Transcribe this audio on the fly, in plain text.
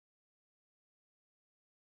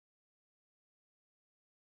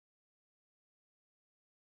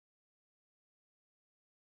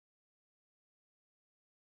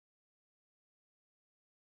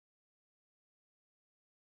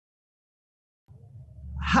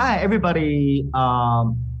Hi, everybody.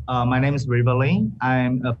 My name is Rehearsing.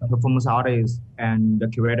 I'm a performance artist and the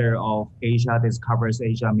curator of Asia Discovers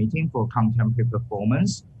Asia meeting for contemporary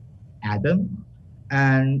performance, Adam.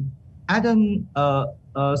 And Adam,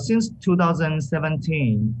 since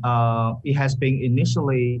 2017, it has been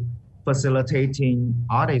initially facilitating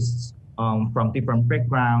artists from different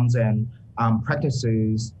backgrounds and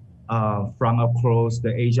practices from across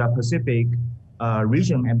the Asia Pacific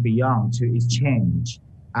region and beyond to exchange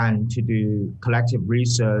and to do collective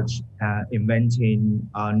research, inventing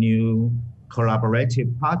new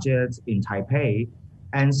collaborative projects in Taipei.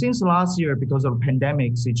 And since last year, because of the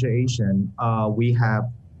pandemic situation, we have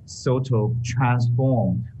sort of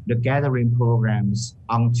transformed the gathering programs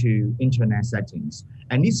onto internet settings.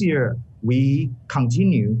 And this year, we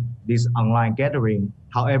continue this online gathering.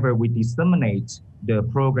 However, we disseminate the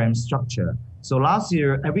program structure. So last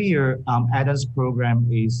year, every year, Adam's program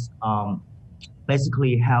is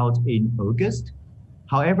basically held in August.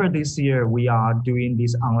 However, this year we are doing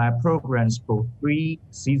these online programs for 3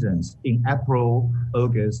 seasons in April,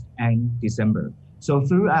 August, and December. So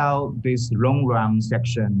throughout this long run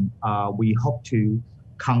section, we hope to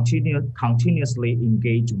continuously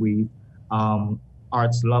engage with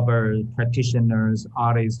arts lovers, practitioners,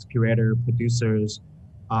 artists, curators, producers,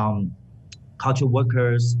 cultural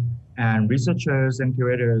workers, and researchers and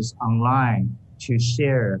curators online to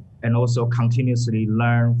share and also continuously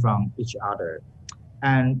learn from each other.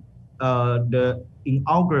 And the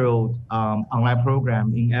inaugural online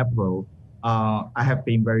program in April, I have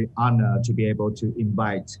been very honored to be able to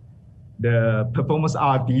invite the performance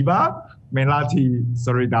art diva, Melati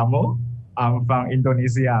Soridamo, from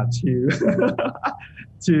Indonesia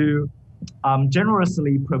to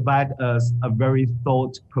generously provide us a very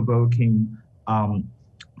thought-provoking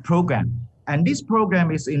program. And this program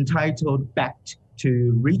is entitled Back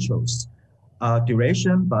to Rituals,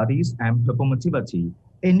 Duration, Bodies, and Performativity.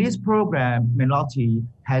 In this program, Melati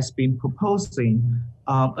has been proposing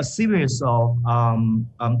a series of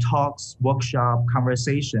talks, workshops,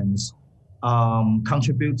 conversations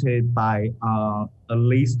contributed by a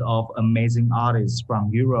list of amazing artists from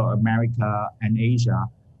Europe, America, and Asia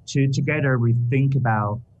to together we think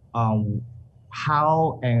about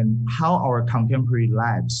how our contemporary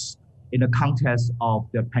lives in the context of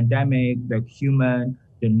the pandemic, the human,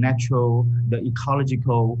 the natural, the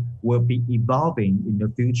ecological will be evolving in the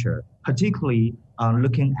future, particularly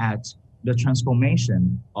looking at the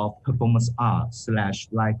transformation of performance art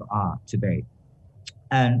 / live art today.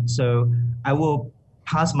 And so I will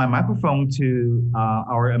pass my microphone to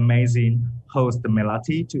our amazing host,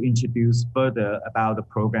 Melati, to introduce further about the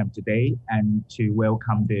program today and to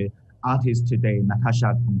welcome the artist today,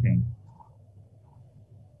 Natasha Tontey.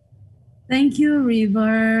 Thank you,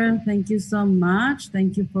 River. Thank you so much.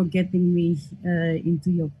 Thank you for getting me into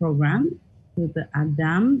your program, to the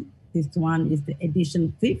Adam. This one is the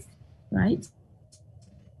edition 5th, right?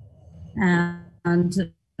 And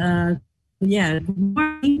yeah, good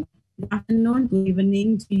morning, good afternoon, good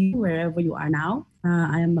evening to you, wherever you are now.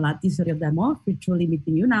 I am Melati Soridamo, virtually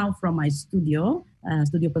meeting you now from my studio,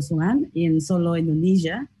 Studio Pesungan in Solo,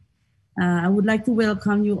 Indonesia. I would like to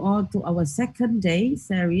welcome you all to our second day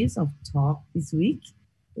series of talk this week,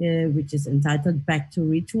 which is entitled Back to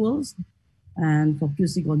Rituals and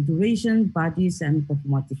focusing on duration, bodies, and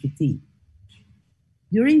performativity.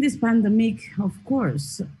 During this pandemic, of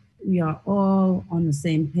course, we are all on the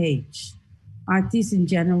same page. Artists in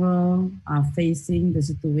general are facing the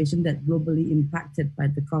situation that globally impacted by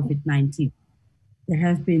the COVID-19. There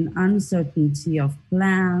have been uncertainty of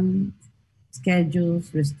plans,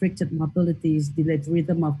 schedules, restricted mobilities, delayed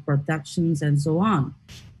rhythm of productions, and so on.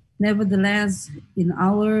 Nevertheless, in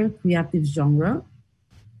our creative genre,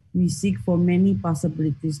 we seek for many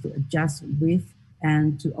possibilities to adjust with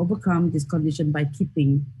and to overcome this condition by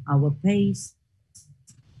keeping our pace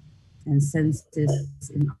and senses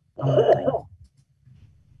in our life.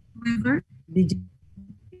 However,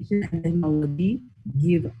 digitalization and technology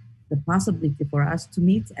give the possibility for us to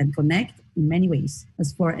meet and connect in many ways.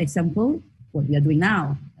 As for example, what we are doing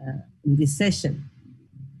now in this session.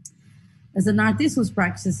 As an artist whose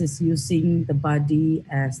practice is using the body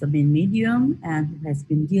as the main medium and who has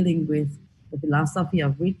been dealing with the philosophy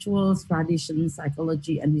of rituals, traditions,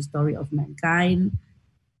 psychology, and the story of mankind,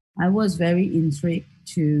 I was very intrigued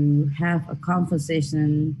to have a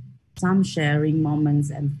conversation, some sharing moments,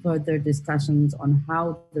 and further discussions on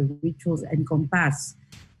how the rituals encompass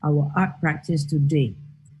our art practice today.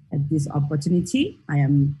 At this opportunity, I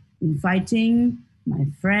am inviting my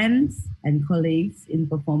friends and colleagues in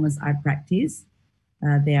performance art practice.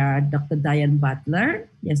 They are Dr. Diane Butler.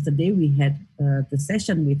 Yesterday we had the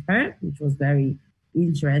session with her, which was very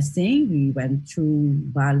interesting. We went through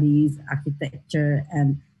Bali's architecture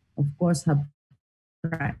and, of course, her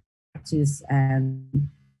practice and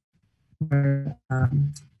her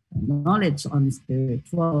knowledge on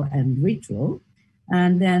spiritual and ritual.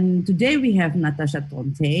 And then today we have Natasha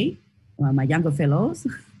Tontey, my younger fellows,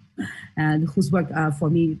 and whose work are for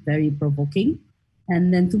me very provoking.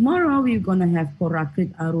 And then tomorrow we're gonna have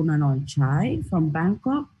Korakrit Arunanonchai from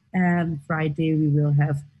Bangkok, and Friday we will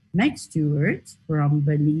have Meg Stewart from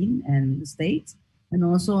Berlin and the States. And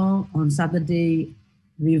also on Saturday,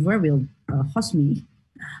 River will host me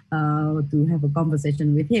to have a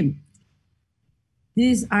conversation with him.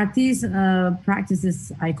 These artists'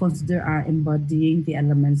 practices I consider are embodying the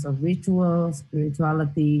elements of ritual,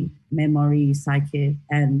 spirituality, memory, psyche,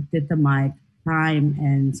 and determine time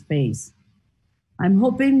and space. I'm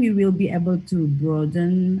hoping we will be able to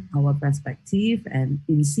broaden our perspective and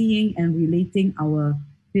in seeing and relating our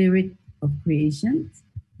spirit of creation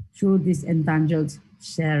through this entangled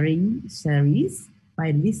sharing series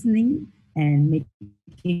by listening and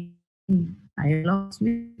making dialogues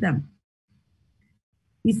with them.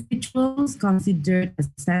 These rituals considered a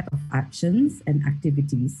set of actions and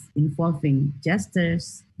activities involving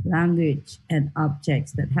gestures, language, and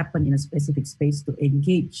objects that happen in a specific space to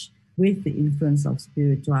engage with the influence of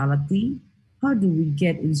spirituality. How do we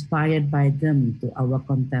get inspired by them to our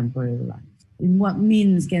contemporary life? In what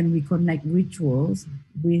means can we connect rituals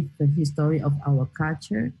with the history of our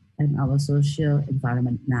culture and our social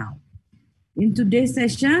environment now? In today's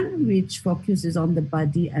session, which focuses on the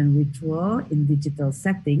body and ritual in digital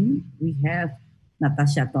setting, we have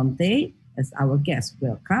Natasha Tontey as our guest.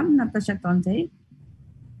 Welcome, Natasha Tontey.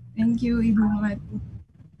 Thank you, Ibu Melati.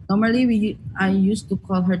 Normally, I used to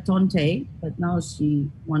call her Tontey, but now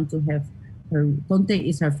she wants to have her, Tontey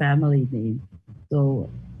is her family name. So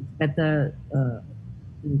it's better to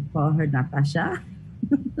call her Natasha.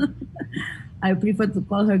 I prefer to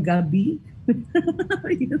call her Gabi.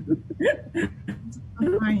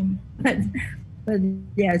 Fine. But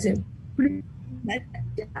yeah, so I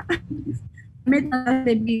met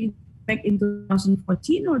maybe back in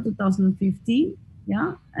 2014 or 2015,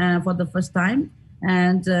 yeah, for the first time.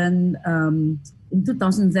 And then in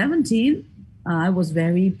 2017, I was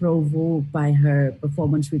very provoked by her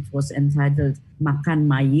performance, which was entitled Makan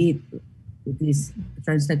Mayit. It is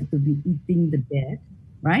translated to be eating the dead,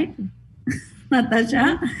 right?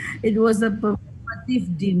 Natasha, it was a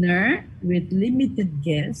performative dinner with limited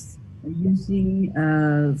guests using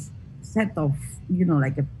a set of,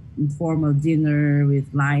 like a informal dinner with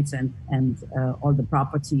lights and all the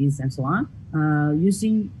properties and so on,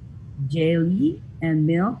 using jelly and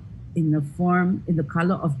milk in the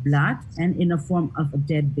color of blood and in the form of a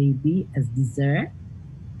dead baby as dessert,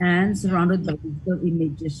 and surrounded by digital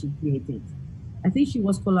images she created. I think she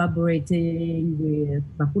was collaborating with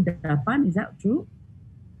Baku Dapan. Is that true?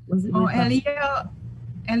 Was it? Oh,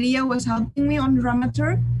 Elia was helping me on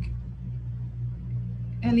dramaturg.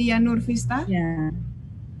 Elia Nurvista. Yeah.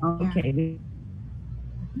 Okay.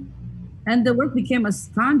 Yeah. And the work became a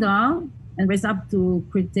scandal and raised up to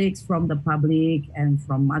critics from the public and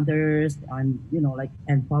from mothers and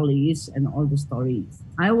and police and all the stories.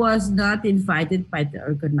 I was not invited by the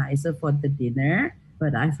organizer for the dinner,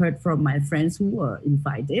 but I've heard from my friends who were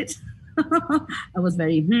invited. I was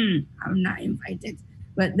very, I'm not invited.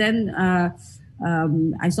 But then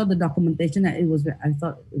I saw the documentation and I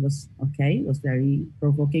thought it was okay. It was very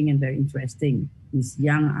provoking and very interesting. These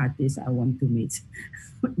young artists I want to meet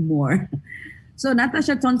more. So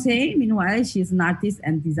Natasha Tontey, meanwhile, she's an artist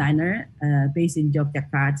and designer based in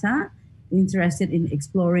Yogyakarta, interested in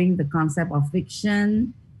exploring the concept of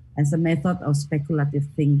fiction as a method of speculative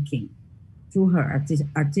thinking. Through her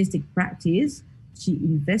artistic practice, she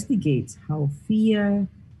investigates how fear,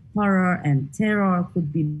 horror, and terror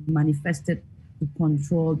could be manifested to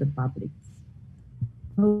control the public.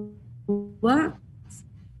 Her works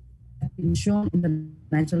have been shown in the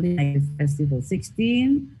Naturally Festival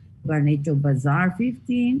 16, Garnacho Bazaar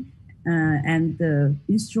 15, and the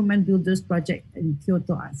Instrument Builders Project in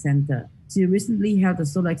Kyoto Art Center. She recently held a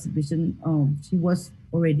solo exhibition. She was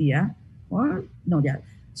already,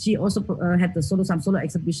 She also had some solo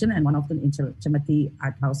exhibition and one of them in Cemeti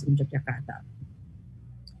Art House in Yogyakarta.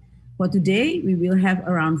 For today, we will have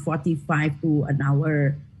around 45 to an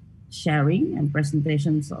hour sharing and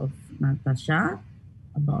presentations of Natasha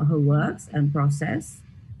about her works and process.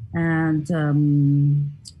 And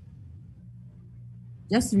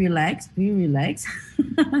just relax, be relaxed,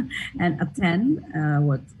 and attend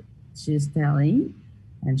what she's telling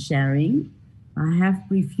and sharing. I have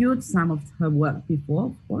previewed some of her work before,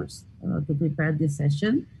 of course, to prepare this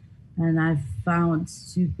session. And I found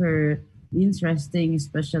super interesting,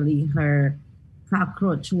 especially her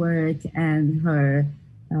cockroach work and her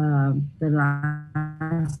the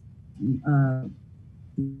last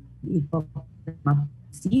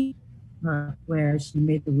where she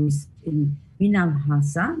made the research in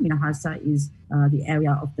Minahasa. Minahasa is the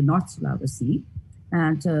area of the North Sulawesi.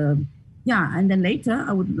 And yeah, and then later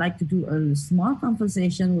I would like to do a small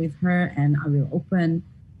conversation with her, and I will open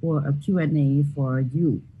for a Q&A for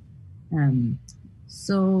you.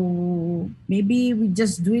 So maybe we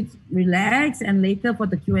just do it relax, and later for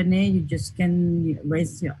the Q&A, you just can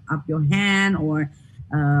raise up your hand or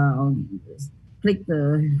click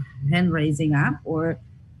the hand raising up, or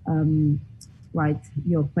write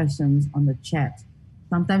your questions on the chat.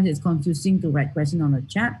 Sometimes it's confusing to write questions on the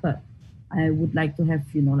chat, but I would like to have,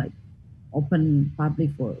 like open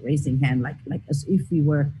public for raising hand, like as if we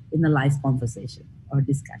were in a live conversation or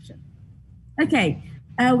discussion. Okay,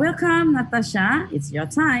 welcome Natasha, it's your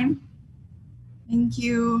time. Thank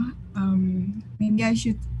you. Maybe I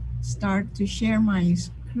should start to share my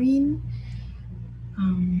screen.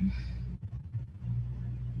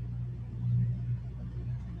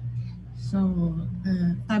 So,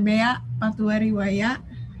 tabea patuariwaya,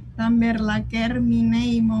 tamber laker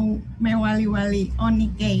minei mau mewali-wali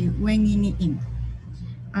onike wenginiin.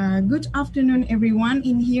 Good afternoon, everyone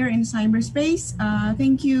in here in cyberspace.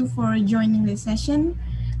 Thank you for joining this session.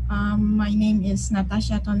 My name is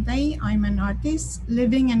Natasha Tontey. I'm an artist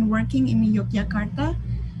living and working in Yogyakarta,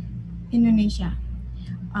 Indonesia.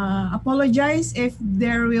 Apologize if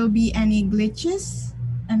there will be any glitches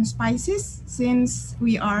and spices since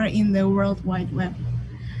we are in the World Wide Web.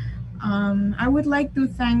 I would like to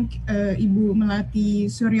thank Ibu Melati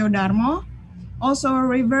Suryodarmo, also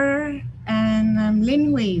River and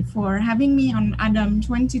Lin Hui for having me on ADAM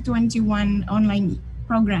 2021 online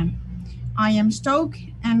program. I am stoked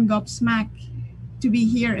and gobsmacked to be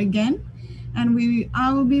here again, and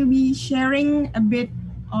I will be sharing a bit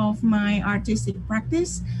of my artistic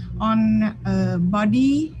practice on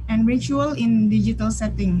body and ritual in digital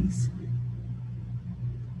settings.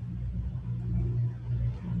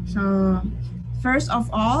 So first of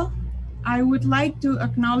all, I would like to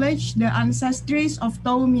acknowledge the ancestries of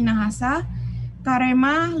Tau Minahasa,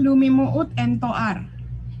 Karema, Lumimuut, and Toar,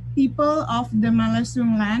 people of the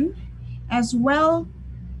Malesung land, as well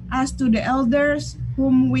as to the elders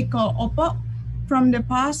whom we call Opo, from the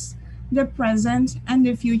past, the present, and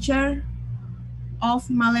the future of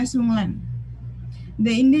Malesung land.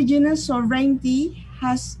 The indigenous sovereignty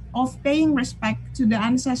of paying respect to the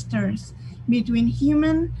ancestors between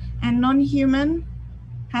human and non-human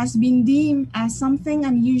has been deemed as something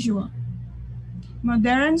unusual.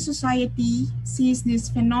 Modern society sees this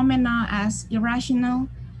phenomena as irrational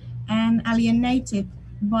and alienated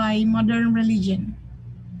by modern religion.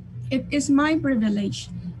 It is my privilege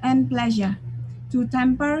and pleasure to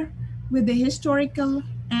tamper with the historical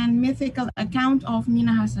and mythical account of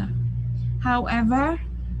Minahasa. However,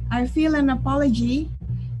 I feel an apology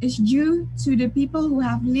is due to the people who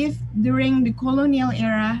have lived during the colonial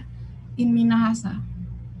era in Minahasa.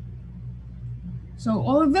 So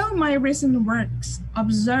although my recent works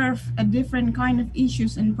observe a different kind of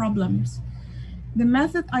issues and problems, the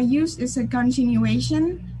method I use is a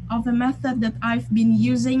continuation of a method that I've been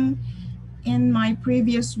using in my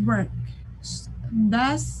previous work.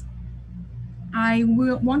 Thus, I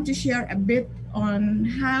will want to share a bit on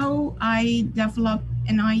how I develop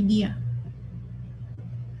an idea.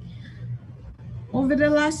 Over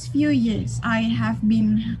the last few years, I have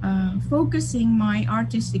been focusing my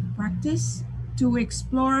artistic practice to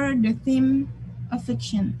explore the theme of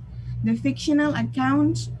fiction, the fictional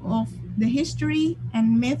account of the history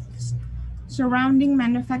and myths surrounding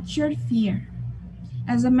manufactured fear,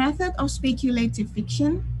 as a method of speculative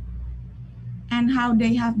fiction, and how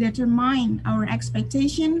they have determined our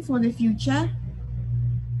expectation for the future.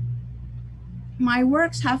 My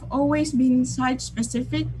works have always been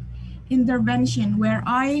site-specific intervention where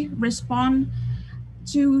I respond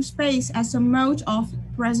to space as a mode of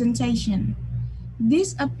presentation.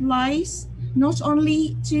 This applies not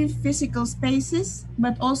only to physical spaces,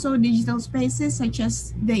 but also digital spaces such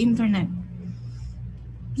as the internet.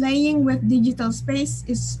 Playing with digital space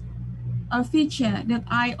is a feature that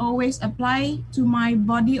I always apply to my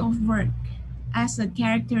body of work as a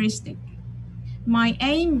characteristic. My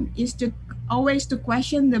aim is to always to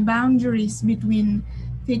question the boundaries between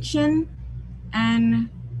fiction and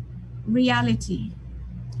reality.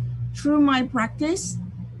 Through my practice,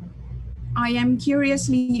 I am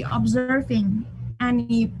curiously observing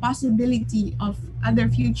any possibility of other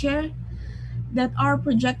future that are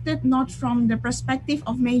projected not from the perspective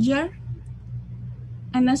of major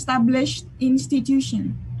and established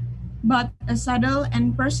institution, but a subtle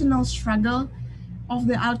and personal struggle of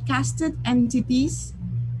the outcasted entities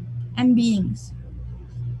and beings.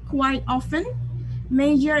 Quite often,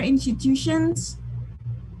 major institutions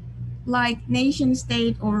like nation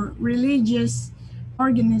state or religious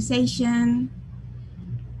organization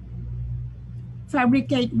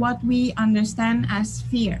fabricate what we understand as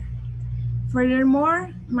fear.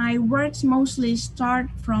 Furthermore, my works mostly start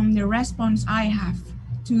from the response I have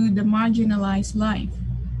to the marginalized life,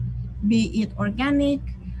 be it organic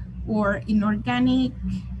or inorganic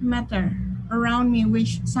matter around me,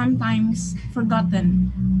 which sometimes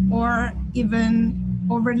forgotten or even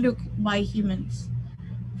overlooked by humans.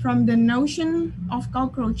 From the notion of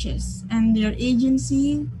cockroaches and their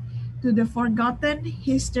agency to the forgotten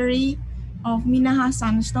history of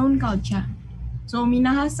Minahasa stone culture. So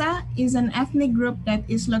Minahasa is an ethnic group that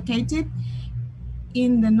is located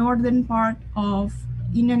in the northern part of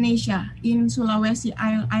Indonesia, in Sulawesi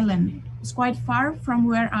Island. It's quite far from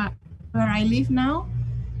where I live now.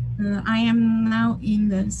 I am now in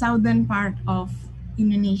the southern part of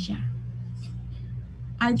Indonesia.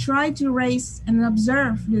 I try to raise and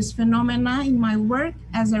observe this phenomena in my work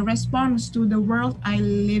as a response to the world I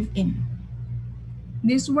live in.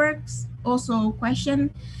 These works also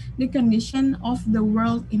question the condition of the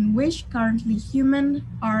world in which currently humans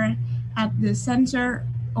are at the center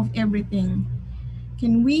of everything.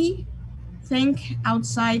 Can we think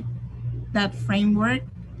outside that framework?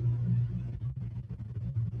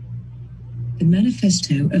 The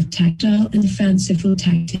Manifesto of Tactile and Fanciful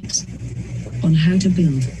Tactics on How to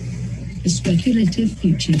Build a Speculative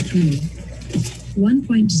Future Through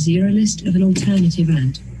 1.0 List of an Alternative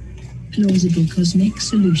and Plausible Cosmic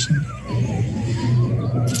Solution.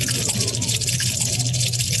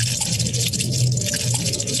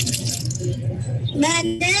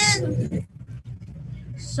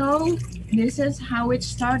 So this is how it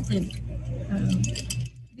started.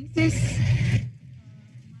 This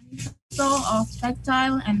is a manifesto of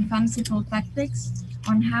tactile and fanciful tactics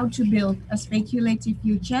on how to build a speculative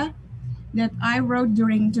future that I wrote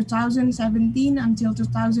during 2017 until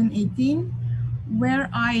 2018, where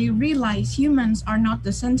I realized humans are not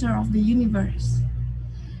the center of the universe.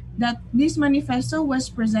 That this manifesto was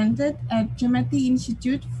presented at Jemeti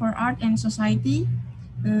Institute for Art and Society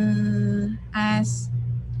as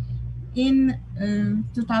in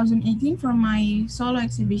 2018 for my solo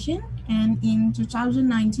exhibition, and in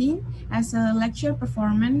 2019 as a lecture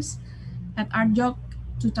performance at ArtJoc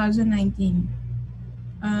 2019.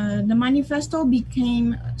 The manifesto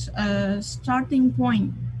became a starting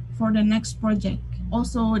point for the next project,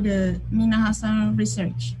 also the Minahasa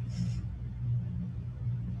research.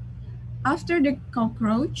 After the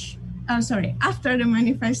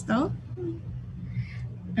manifesto,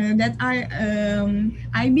 that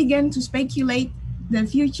I began to speculate the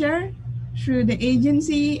future through the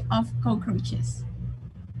agency of cockroaches.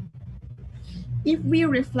 If we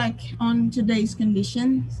reflect on today's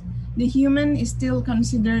conditions, the human is still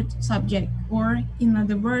considered subject, or in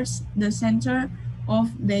other words, the center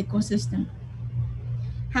of the ecosystem.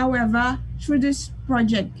 However, through this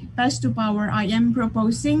project, Path to Power, I am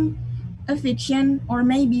proposing a fiction or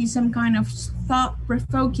maybe some kind of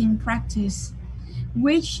thought-provoking practice,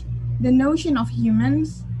 which the notion of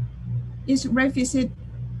humans is revisited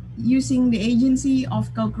using the agency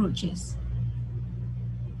of cockroaches.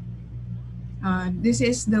 This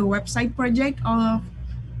is the website project of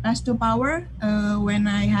Path to Power when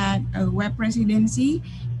I had a web residency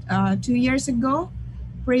 2 years ago,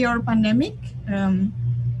 prior pandemic,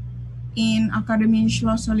 in Academy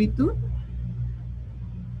Schloss Solitude.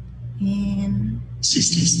 And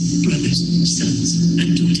sisters, brothers, sons,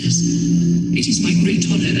 and daughters, it is my great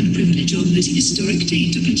honor and privilege on this historic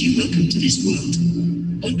day to bid you welcome to this world.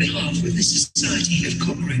 On behalf of the Society of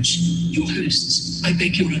Cockroach, your hosts, I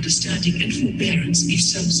beg your understanding and forbearance if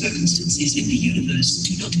some circumstances in the universe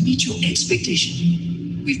do not meet your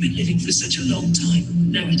expectation. We've been living for such a long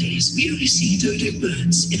time. Nowadays, we only see dodo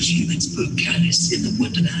birds and humans precarious in the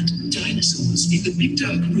wonderland, dinosaurs in the big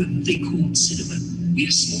dark room they call cinema. We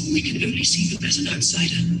are small, we can only see them as an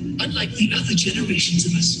outsider, unlike the other generations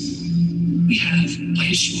of us. We have,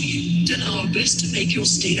 I assure you, done our best to make your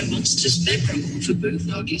stay amongst us memorable for both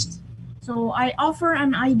our guests. So I offer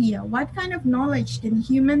an idea. What kind of knowledge can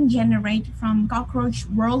humans generate from cockroach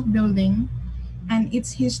world building and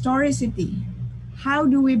its historicity? How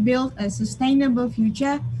do we build a sustainable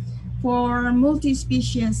future for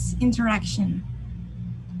multi-species interaction?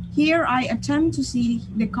 Here I attempt to see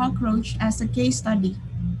the cockroach as a case study,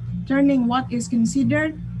 turning what is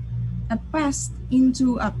considered a past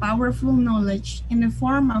into a powerful knowledge in the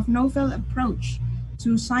form of novel approach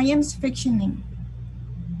to science fictioning.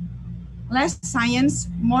 less science,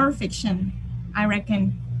 more fiction, I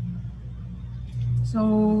reckon.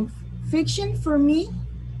 So fiction for me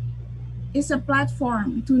is a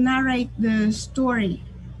platform to narrate the story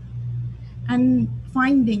and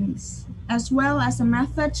findings, as well as a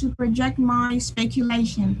method to project my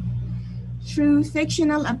speculation. Through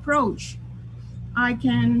fictional approach, I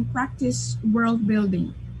can practice world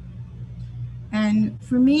building. And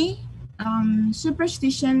for me,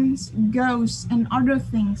 superstitions, ghosts, and other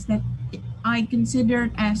things that I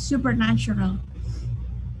considered as supernatural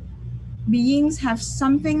beings have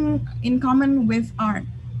something in common with art.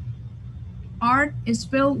 Art is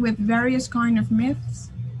filled with various kinds of myths,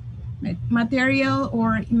 material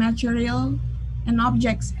or immaterial, and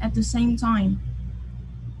objects at the same time.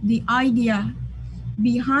 The idea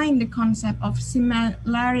behind the concept of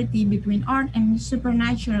similarity between art and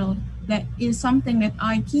supernatural, that is something that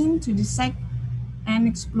I keen to dissect and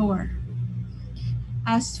explore.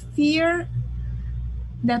 As fear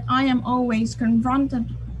that I am always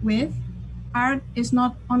confronted with, art is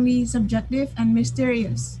not only subjective and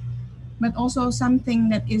mysterious, but also something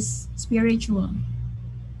that is spiritual.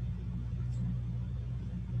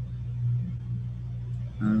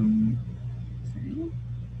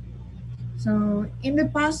 So in the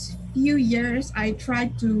past few years, I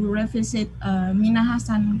tried to revisit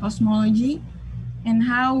Minahasan cosmology and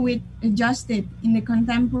how it adjusted in the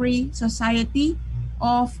contemporary society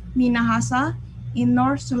of Minahasa in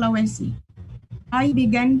North Sulawesi. I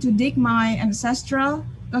began to dig my ancestral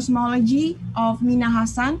cosmology of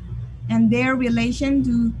Minahasan and their relation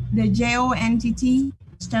to the geo-entity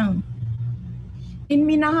stone. In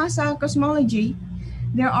Minahasa cosmology,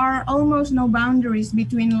 there are almost no boundaries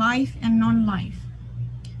between life and non-life.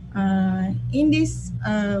 In this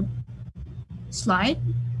slide,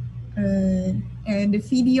 the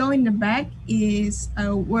video in the back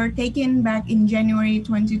were taken back in January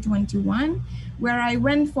 2021, where I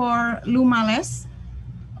went for Lumales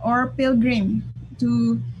or pilgrim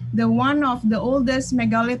to one of the oldest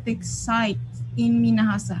megalithic sites in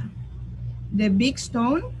Minahasa. The big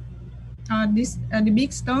stone, the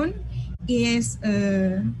big stone is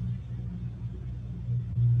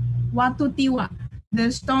Watu Tiwa,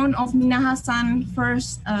 the stone of Minahasan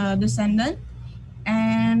first descendant,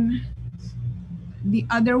 and the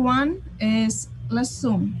other one is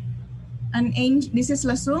Lesung. This is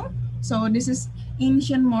Lesung, so this is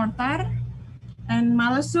ancient mortar, and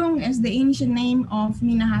Malasung is the ancient name of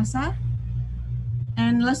Minahasa,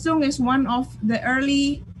 and Lesung is one of the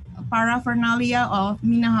early paraphernalia of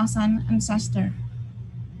Minahasan ancestor.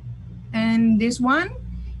 And this one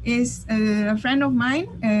is a friend of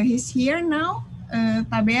mine. He's here now.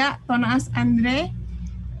 Tabea Tonas Andre.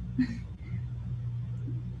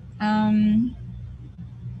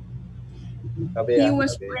 He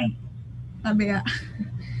was praying. Tabea.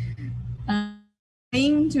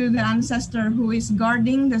 Praying to the ancestor who is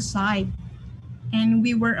guarding the site, and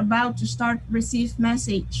we were about to receive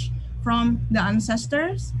message from the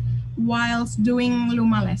ancestors whilst doing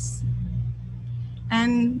Lumales.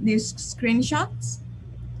 And this screenshots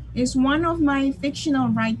is one of my fictional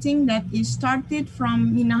writing that is started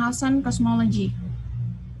from Minahasan cosmology.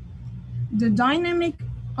 The dynamic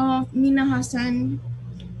of Minahasan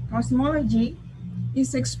cosmology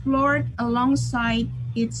is explored alongside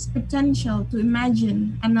its potential to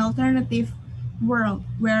imagine an alternative world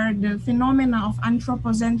where the phenomena of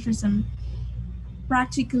anthropocentrism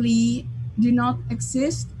practically do not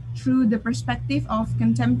exist through the perspective of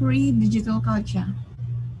contemporary digital culture.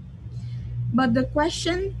 But the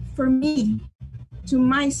question for me, to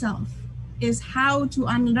myself, is how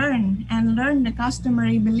to unlearn and learn the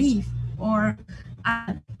customary belief or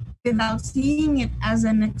without seeing it as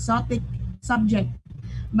an exotic subject,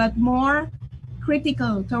 but more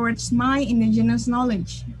critical towards my indigenous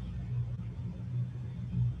knowledge.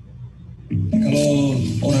 Kalau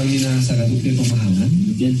orang Minahasa itu punya pemahaman,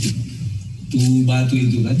 tuh batu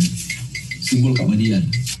itu kan simbol keabadian.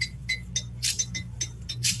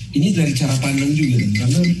 Ini dari cara pandang juga kan,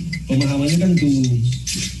 karena pemahamannya kan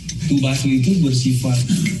tuh batu itu bersifat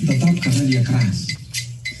tetap karena dia keras.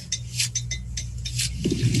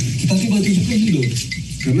 Tapi batu itu kan hidup,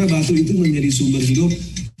 karena batu itu menjadi sumber hidup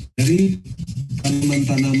dari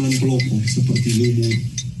tanaman-tanaman pelopor seperti lumut.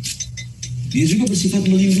 Dia juga bersifat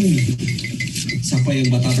melindungi. Siapa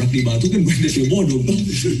yang batabrak di batu kan bukan dia bodoh kan?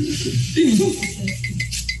 Itu.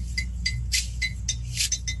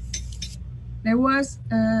 There was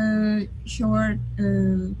a short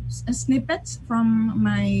a snippet from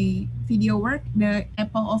my video work, The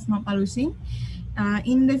Apple of Mapalusing.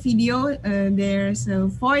 In the video, there's a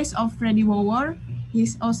voice of Freddy Wowor.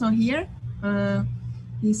 He's also here.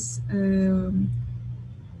 He's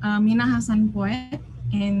a Minahasan poet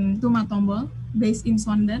and Tumatombol, based in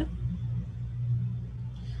Sonder.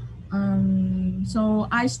 So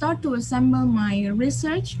I start to assemble my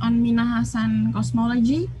research on Minahasan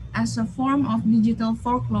cosmology as a form of digital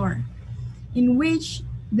folklore, in which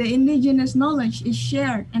the indigenous knowledge is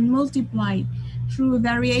shared and multiplied through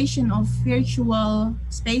variation of virtual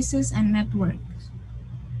spaces and networks.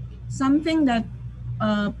 Something that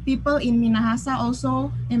people in Minahasa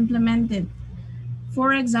also implemented.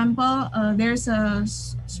 For example, there's a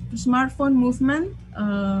smartphone movement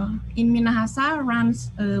in Minahasa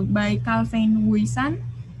runs by Calvin Wuisan,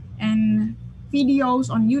 and videos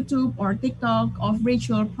on YouTube or TikTok of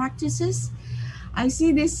ritual practices. I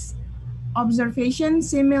see this observation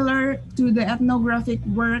similar to the ethnographic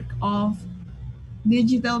work of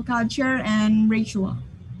digital culture and ritual.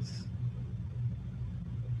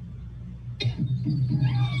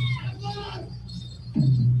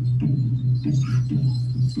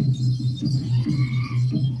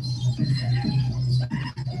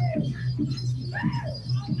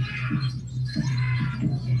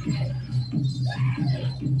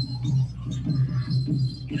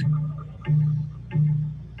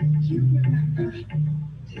 You remember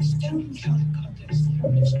the stone-colored goddess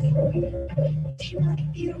from the story. She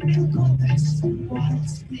might be a real goddess,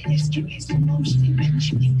 whilst the history is mostly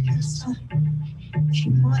mentioning her son. She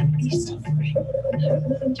might be suffering, and her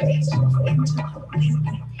moon is off into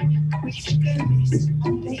oblivion, which goes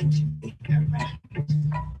on dating around.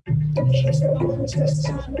 She's born to her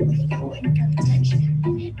son with your incantation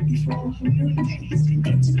before her moon days in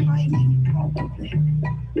its timing, probably.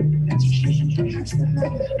 But she has the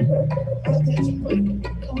manner, others might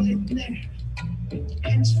call it there.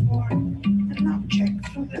 Henceforth, an object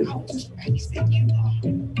from the outer space that you are. Do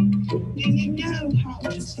you know how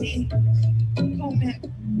to see? Comment.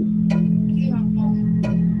 You are born.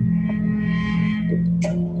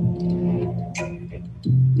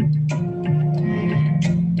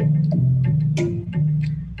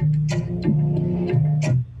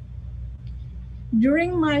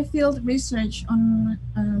 During my field research on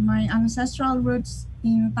my ancestral roots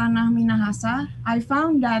in Tanah Minahasa, I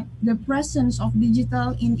found that the presence of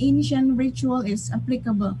digital in ancient ritual is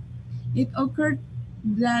applicable. It occurred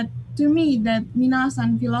to me that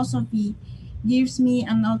Minahasan philosophy gives me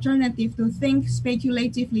an alternative to think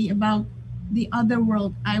speculatively about the other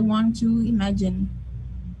world I want to imagine.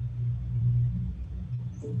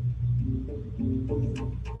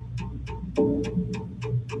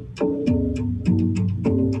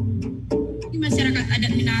 Masyarakat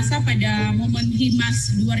adat Minahasa pada momen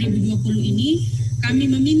Himas 2020 ini, kami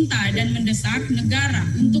meminta dan mendesak negara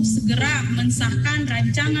untuk segera mensahkan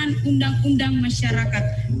rancangan undang-undang masyarakat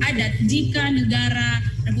adat jika negara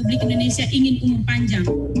Republik Indonesia ingin umur panjang.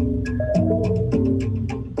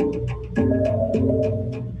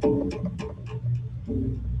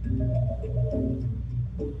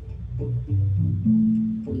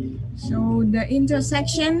 So the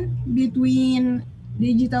intersection between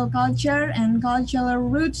digital culture and cultural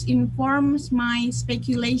roots informs my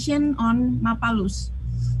speculation on Mapalus.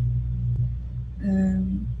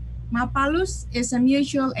 Mapalus is a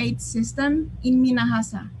mutual aid system in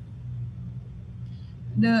Minahasa.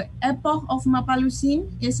 The epoch of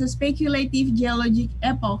Mapalusin is a speculative geologic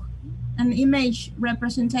epoch, an image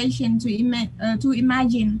representation to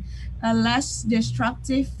imagine a less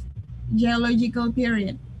destructive geological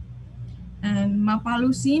period. And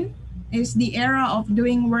Mapalusin is the era of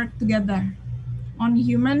doing work together on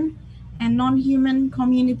human and non-human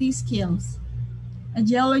community skills, a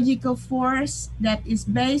geological force that is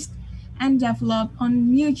based and developed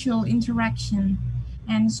on mutual interaction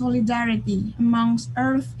and solidarity amongst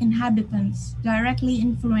Earth inhabitants, directly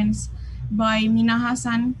influenced by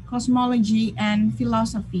Minahasan cosmology and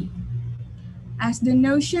philosophy. As the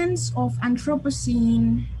notions of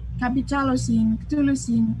Anthropocene, Capitalocene,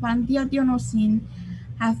 Cthulhucene, Plantationocene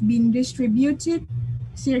have been distributed,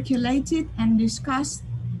 circulated, and discussed,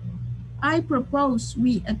 I propose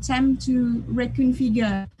we attempt to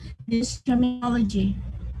reconfigure this terminology.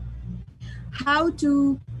 How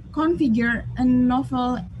to configure a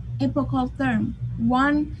novel epochal term,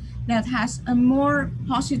 one that has a more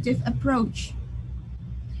positive approach.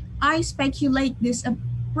 I speculate this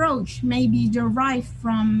approach may be derived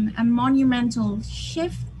from a monumental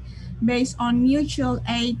shift based on mutual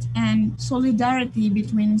aid and solidarity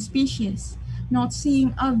between species, not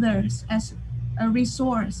seeing others as a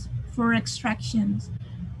resource for extractions.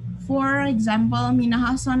 For example,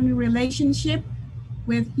 Minahasan relationship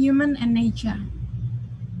with human and nature.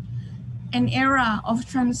 An era of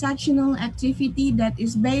transactional activity that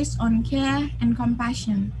is based on care and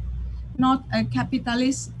compassion, not a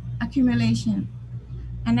capitalist accumulation.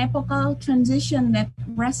 an epochal transition that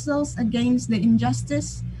wrestles against the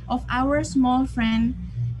injustice of our small friend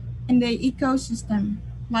in the ecosystem,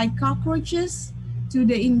 like cockroaches, to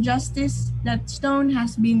the injustice that stone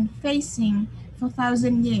has been facing for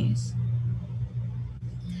 1,000 years.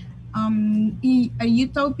 A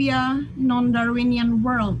utopia non-Darwinian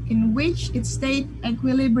world in which its state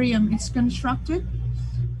equilibrium is constructed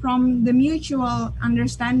from the mutual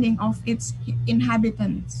understanding of its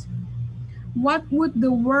inhabitants. What would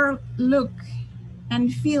the world look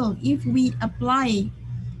and feel if we apply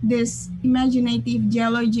this imaginative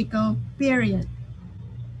geological period?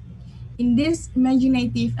 In this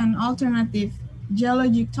imaginative and alternative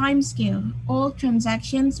geologic timescale, all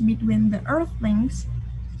transactions between the earthlings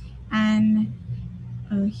and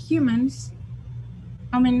humans,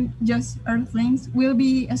 just earthlings, will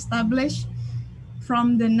be established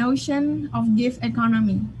from the notion of give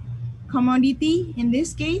economy. Commodity, in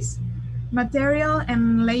this case, material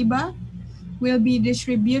and labor, will be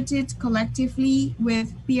distributed collectively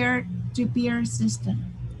with peer-to-peer system.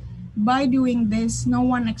 By doing this, no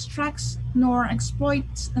one extracts nor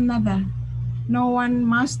exploits another. No one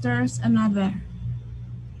masters another.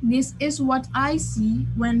 This is what I see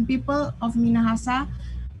when people of Minahasa,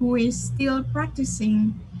 who is still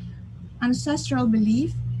practicing ancestral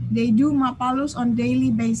belief, they do mapalus on daily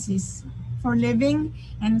basis for living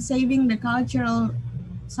and saving the cultural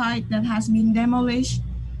site that has been demolished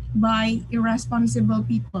by irresponsible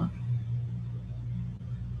people.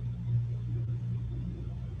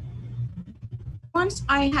 Once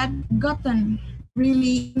I had gotten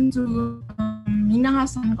really into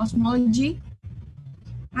Minahasan cosmology,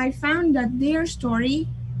 I found that their story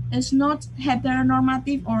is not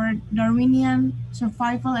heteronormative or Darwinian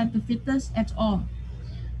survival at the fittest at all.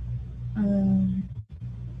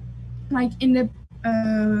 Like in the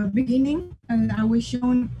beginning, I was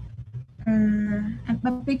shown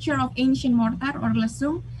a picture of ancient mortar or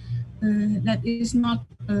lesung that is not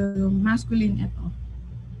masculine at all.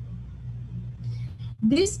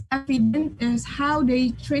 This evident is how they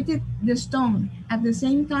treated the stone. At the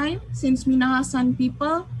same time, since Minahasan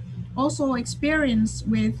people also experience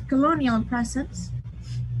with colonial presence,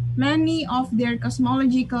 many of their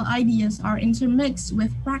cosmological ideas are intermixed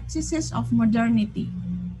with practices of modernity.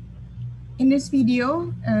 In this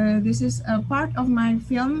video, this is a part of my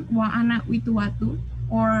film Wa Anak Wituwatu,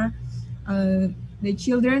 or the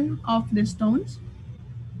Children of the Stones,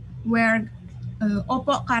 where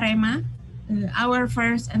Opo Karema, our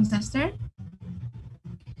first ancestor,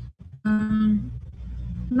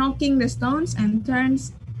 knocking the stones and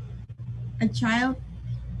turns a child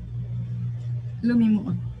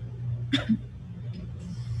lumimuot.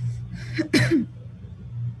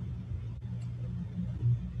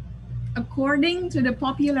 According to the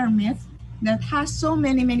popular myth that has so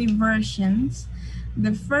many versions,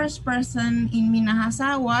 the first person in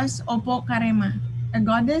Minahasa was Opo Karema, a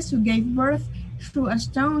goddess who gave birth through a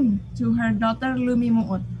stone to her daughter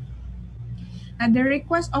Lumimuut. At the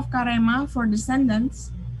request of Karema for descendants,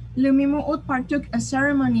 Lumimuut partook a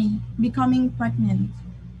ceremony becoming pregnant,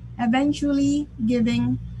 eventually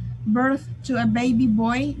giving birth to a baby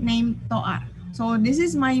boy named Toar. So this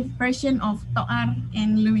is my version of Toar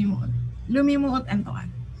and Lumimuut. Lumimuut and Toar.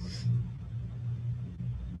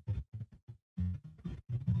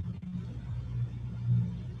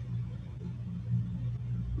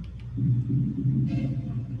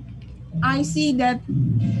 I see that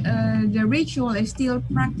the ritual is still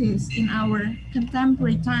practiced in our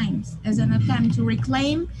contemporary times as an attempt to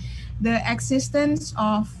reclaim the existence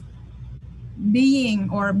of being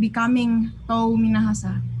or becoming Tau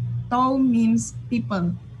Minahasa. Tau means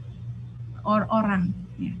people or orang.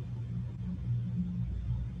 Yeah.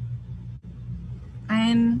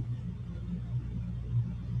 And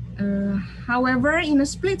however, in a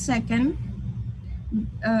split second,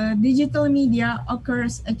 digital media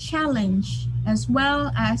occurs a challenge as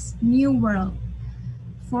well as new world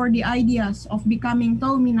for the ideas of becoming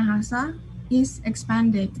Tau Minahasa is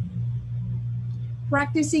expanded.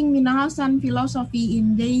 Practicing Minahasan philosophy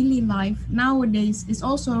in daily life nowadays is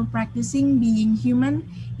also practicing being human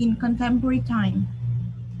in contemporary time,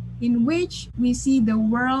 in which we see the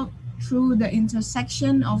world through the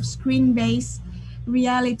intersection of screen-based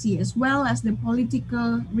reality as well as the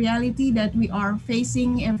political reality that we are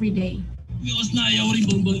facing every day.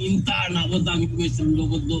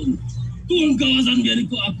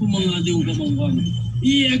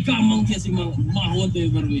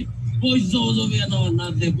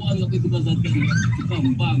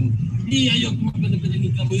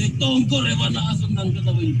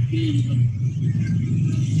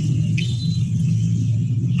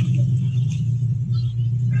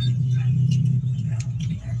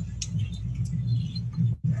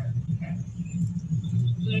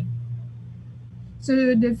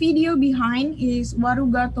 So the video behind is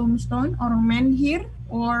Waruga Tombstone or Menhir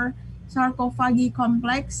or Sarkophagi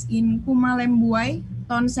Complex in Kumalembuai,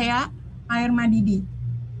 Tonsea, Air Madidi,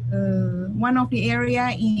 one of the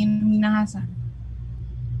area in Minahasa.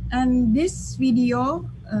 And this video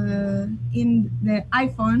in the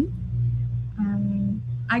iPhone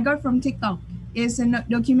I got from TikTok is a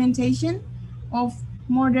documentation of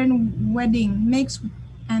modern wedding mixed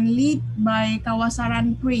and led by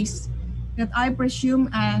Kawasaran priests that I presume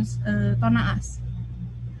as Tonaas.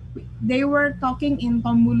 They were talking in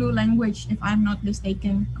Tombulu language, if I'm not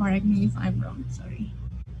mistaken. Correct me if I'm wrong, sorry.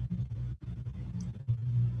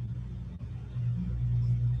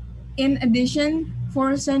 In addition,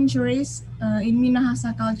 for centuries in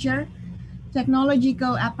Minahasa culture,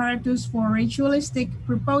 technological apparatus for ritualistic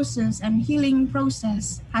purposes and healing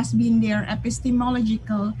process has been their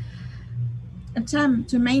epistemological attempt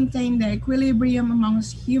to maintain the equilibrium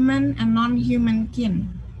amongst human and non-human kin.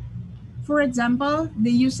 For example,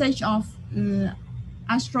 the usage of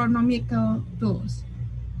astronomical tools.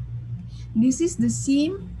 This is the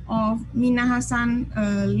theme of Minahasan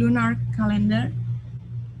lunar calendar.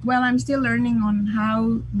 Well, I'm still learning on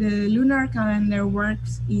how the lunar calendar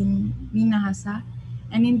works in Minahasa,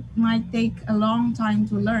 and it might take a long time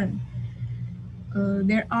to learn.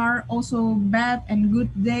 There are also bad and good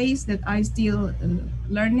days that I still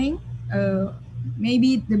learning.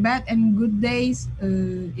 Maybe the bad and good days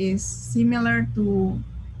is similar to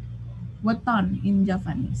weton in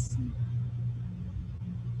Japanese.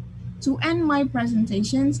 To end my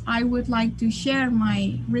presentations, I would like to share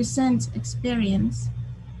my recent experience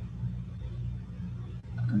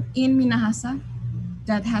in Minahasa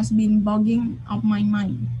that has been bogging up my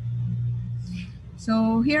mind.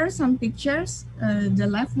 So here are some pictures. The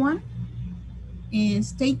left one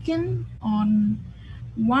is taken on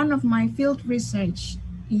one of my field research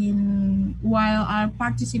while I'm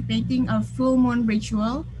participating a full moon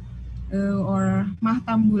ritual or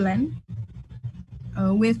Mahtam Bulan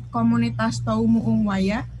with Komunitas Tau Muung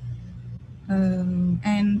Waya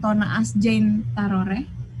and Tonaas Jain Tarore.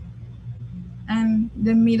 And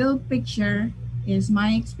the middle picture is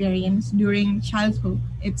my experience during childhood.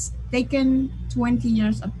 It's taken 20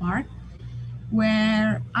 years apart,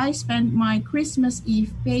 where I spent my Christmas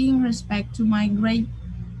Eve paying respect to my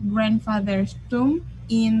great-grandfather's tomb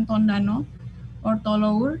in Tondano or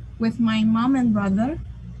Tolour with my mom and brother.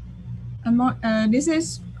 This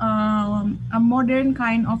is a modern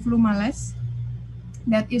kind of lumales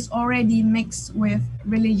that is already mixed with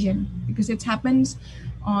religion because it happens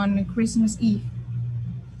on Christmas Eve.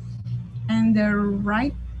 And the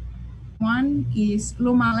right one is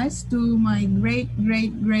lumales to my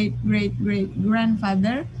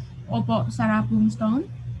great-grandfather, Opo Sarapung Stone,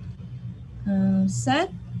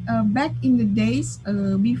 said back in the days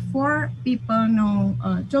before people know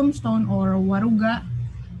tombstone or waruga,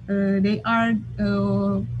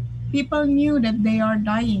 people knew that they are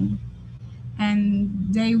dying and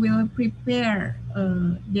they will prepare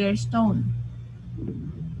their stone.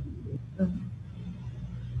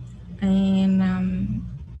 And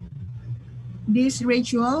this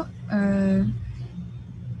ritual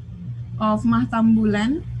of Mahtam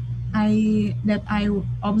Bulan that I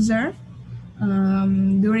observed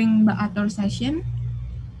during Ba'ator session.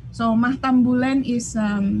 So Mahtam Bulan is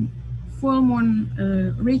full moon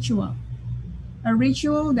ritual, a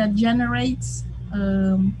ritual that generates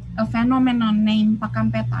a phenomenon named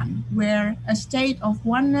pakampetan, where a state of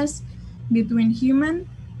oneness between human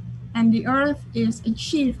and the earth is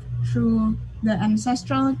achieved through the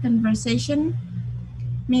ancestral conversation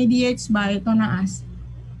mediated by Tonaas,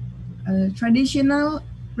 a traditional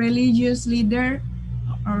religious leader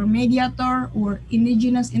or mediator or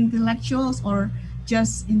indigenous intellectuals or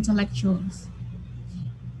just intellectuals.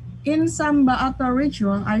 In some Ba'ator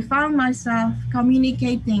ritual, I found myself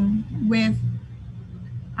communicating with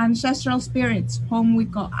ancestral spirits, whom we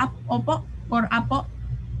call Opo or Apo.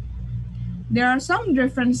 There are some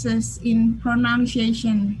differences in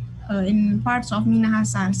pronunciation in parts of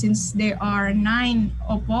Minahasa, since there are 9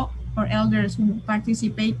 Opo or elders who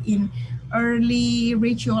participate in early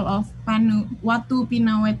ritual of Watu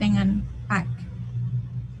Pinawetengan Pack.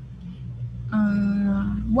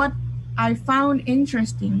 What I found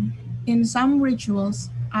interesting, in some rituals,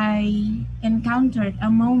 I encountered a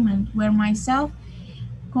moment where myself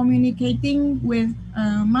communicating with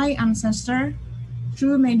my ancestor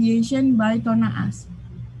through mediation by Tonaas.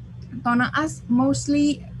 Tonaas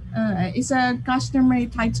mostly is a customary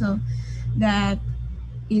title that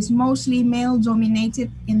is mostly male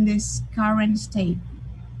dominated in this current state.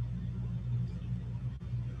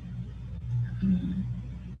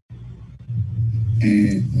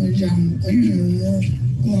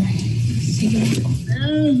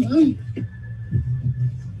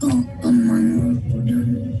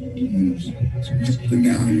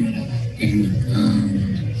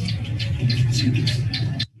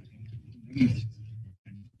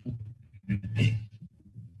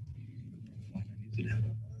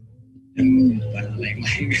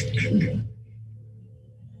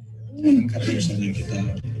 Karena misalnya kita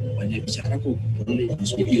banyak bicara kok boleh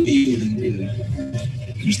langsung iyo nanti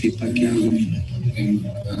mesti pakai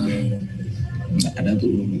nggak ada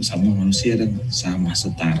tuh sama manusia dan sama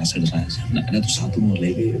setara sederhana, nggak ada tuh satu mau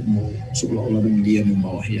lebih mau seolah-olah dia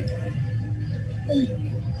membawa yang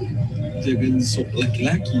jangan sok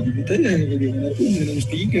laki-laki kita ya bagaimana pun kita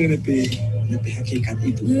mesti ingat lebih hakikat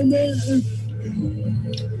itu.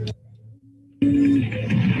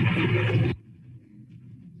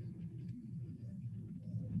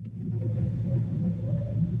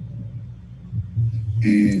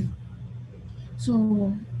 So,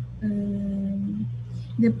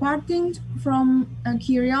 departing from a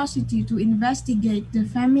curiosity to investigate the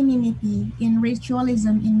femininity in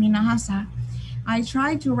ritualism in Minahasa, I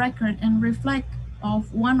try to record and reflect of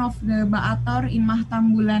one of the Ba'ator in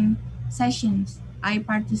Mahtambulan sessions. I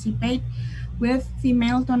participate with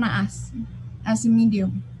female Tonaas as a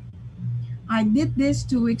medium. I did this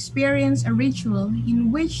to experience a ritual in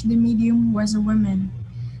which the medium was a woman.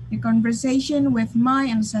 The conversation with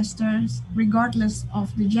my ancestors, regardless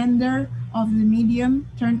of the gender of the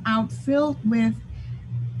medium, turned out filled with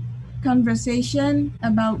conversation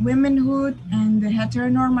about womanhood and the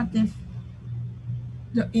heteronormative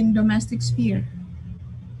in domestic sphere.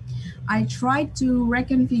 I tried to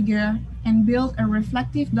reconfigure and build a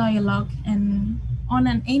reflective dialogue and on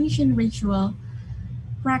an ancient ritual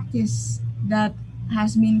practice that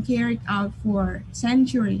has been carried out for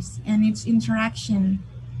centuries and its interaction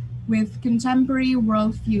with contemporary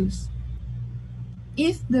worldviews.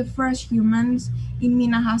 If the first humans in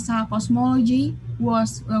Minahasa cosmology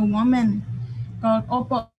was a woman called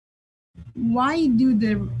Opo, why do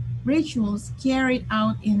the rituals carried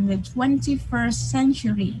out in the 21st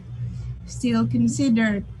century still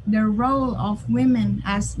consider the role of women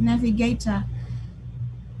as navigator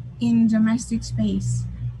in domestic space?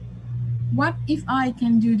 What if I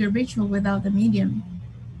can do the ritual without the medium?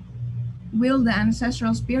 Will the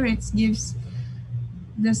ancestral spirits give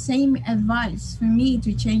the same advice for me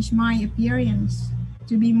to change my appearance,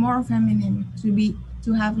 to be more feminine,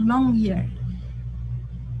 to have long hair,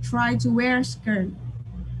 try to wear a skirt,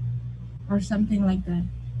 or something like that?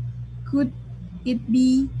 Could it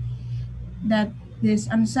be that this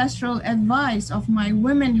ancestral advice of my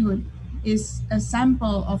womanhood is a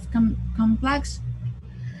sample of complex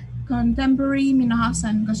contemporary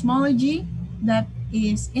Minahasan cosmology that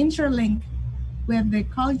is interlinked with the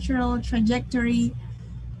cultural trajectory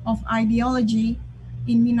of ideology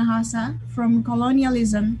in Minahasa from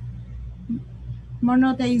colonialism,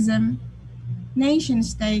 monotheism, nation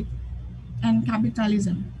state, and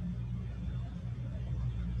capitalism?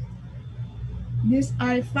 This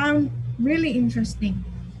I found really interesting.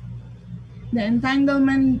 The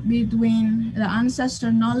entanglement between the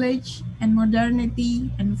ancestor knowledge and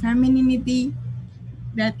modernity and femininity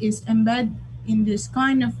that is embedded in this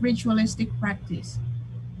kind of ritualistic practice.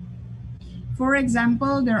 For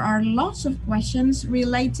example, there are lots of questions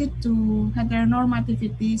related to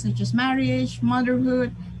heteronormativity, such as marriage,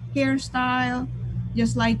 motherhood, hairstyle,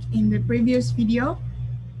 just like in the previous video.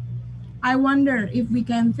 I wonder if we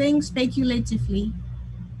can think speculatively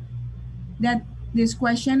that this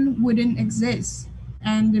question wouldn't exist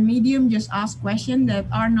and the medium just asks questions that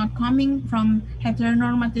are not coming from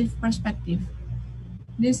heteronormative perspective.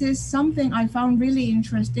 This is something I found really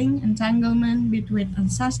interesting, entanglement between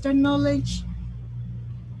ancestor knowledge,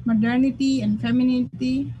 modernity, and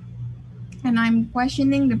femininity. And I'm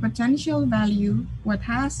questioning the potential value what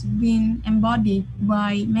has been embodied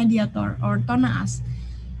by mediator or Tonaas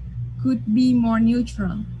could be more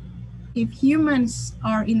neutral. If humans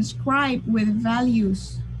are inscribed with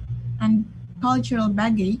values and cultural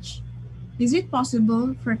baggage, is it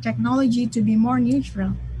possible for technology to be more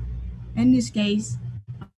neutral? In this case,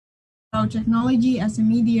 about technology as a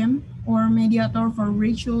medium or mediator for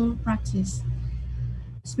ritual practice,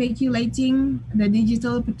 speculating the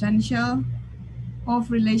digital potential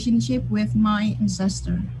of relationship with my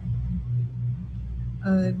ancestor.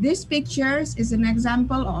 This picture is an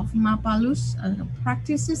example of Mapalus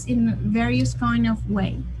practices in various kind of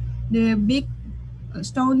way. The big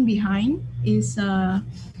stone behind is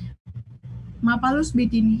Mapalus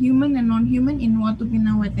between human and non-human in Watu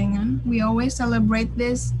Pinawetengan. We always celebrate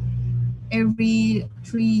this every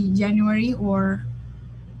 3 January or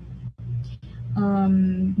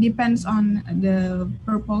depends on the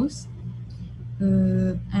purpose.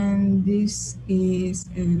 And this is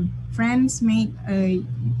friends make a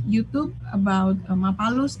YouTube about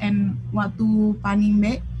Mapalus and Watu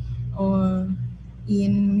Panimbe or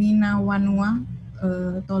in Mina Wanua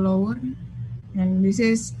Tolor, and this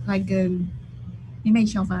is like a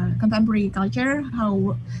image of a contemporary culture,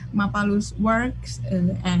 how Mapalus works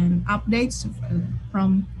and updates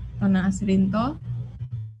from Tona Asrinto.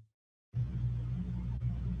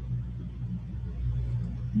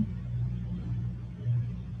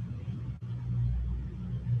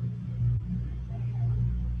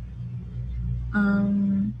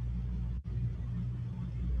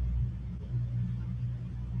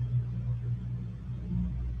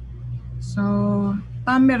 So,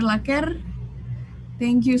 Tamer Laker,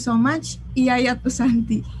 thank you so much. Iyayat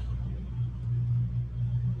Usanti.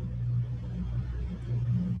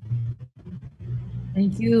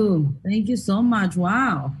 Thank you. Thank you so much.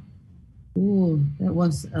 Wow. Ooh, that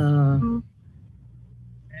was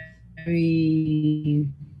very,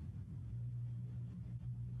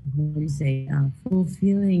 what do you say,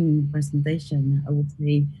 fulfilling presentation. I would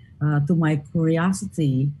say, to my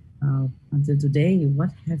curiosity, until today,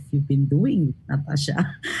 what have you been doing,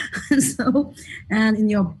 Natasha? So, and in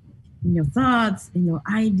your thoughts, in your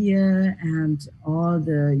idea, and all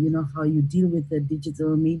the, how you deal with the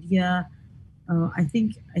digital media, I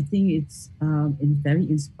think it's very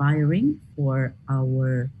inspiring for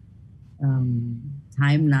our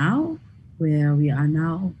time now, where we are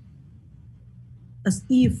now, as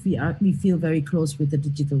if we feel very close with the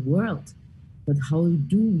digital world. But how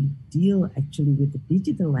do we deal actually with the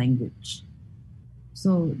digital language?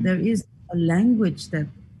 So there is a language that,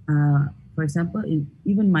 for example,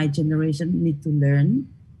 even my generation need to learn.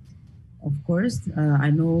 Of course,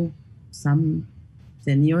 I know some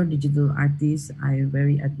senior digital artists I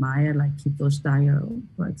very admire, like Kito Style,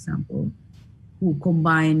 for example, who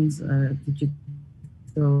combines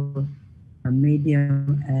digital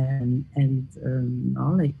medium and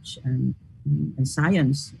knowledge and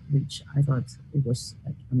science, which I thought it was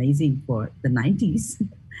like amazing for the 90s.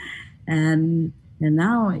 and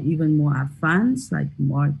now even more advanced, like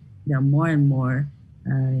there are more and more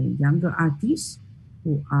younger artists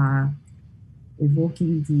who are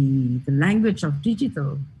evoking the language of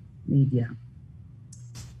digital media.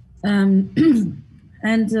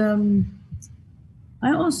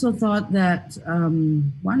 I also thought that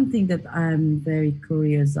one thing that I'm very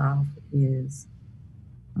curious of is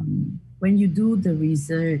when you do the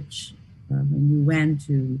research, when you went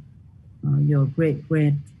to your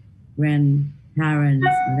great-grandparents'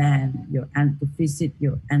 land, to visit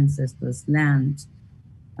your ancestors' land,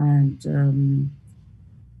 and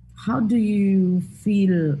how do you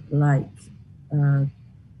feel like how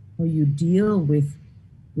you deal with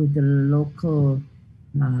the local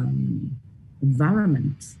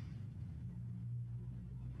environment?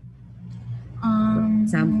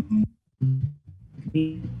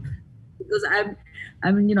 Because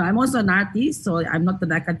I'm also an artist, so I'm not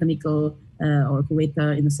an academical or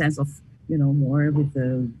curator in the sense of more with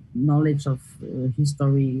the knowledge of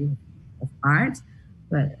history of art,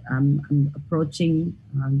 but I'm approaching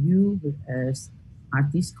you as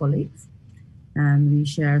artist colleagues, and we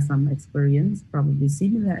share some experience, probably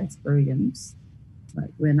similar experience.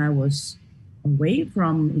 Like when I was away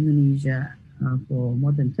from Indonesia for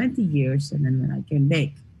more than 20 years, and then when I came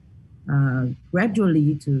back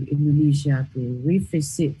gradually to Indonesia to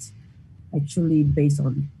revisit, actually based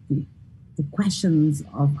on the questions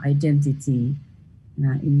of identity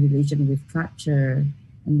in relation with culture.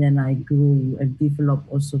 And then I grew and developed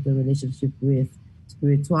also the relationship with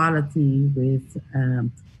spirituality, with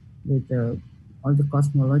all the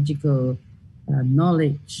cosmological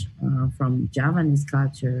knowledge from Javanese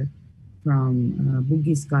culture, from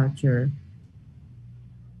Bugis culture.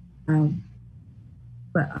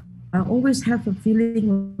 But I always have a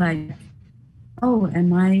feeling like, oh,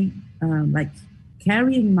 am I like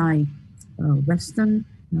carrying my Western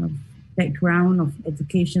background of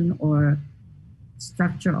education or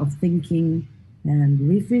structure of thinking and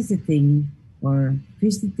revisiting or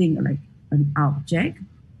visiting like an object,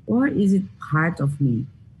 or is it part of me?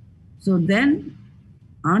 So then,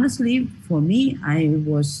 honestly, for me, I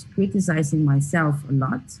was criticizing myself a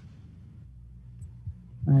lot.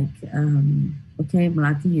 Like, okay,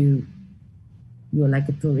 Melati, you're like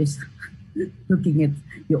a tourist looking at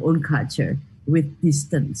your own culture with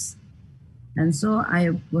distance. And so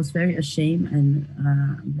I was very ashamed and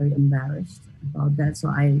very embarrassed about that. So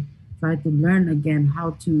I tried to learn again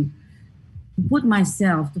how to put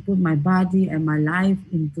myself, to put my body and my life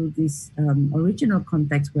into this original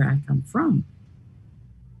context where I come from.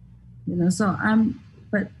 You know, so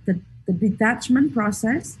but the detachment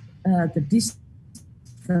process, the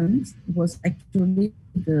distance was actually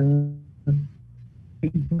the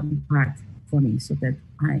important part for me, so that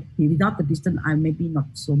without the distance, I may be not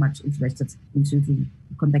so much interested into the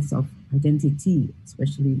context of identity,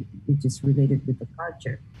 especially which is related with the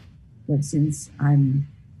culture. But since I'm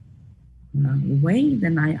away,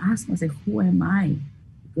 then I ask myself, who am I?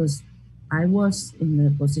 Because I was in the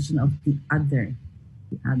position of the other,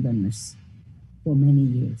 the otherness for many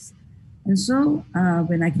years. And so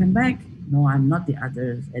when I came back, no, I'm not the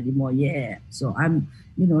other anymore. Yeah. So I'm,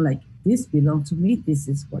 you know, like, this belongs to me. This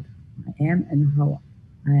is what I am and how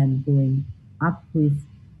I am going up with,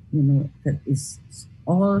 you know, that is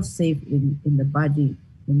all safe in the body,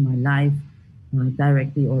 in my life,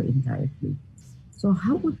 directly or indirectly. So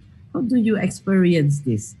how do you experience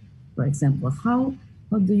this? For example, how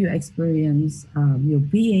do you experience your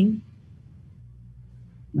being,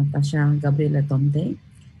 Natasha, Gabriela, Tontey,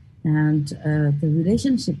 and the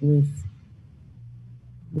relationship with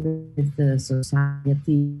the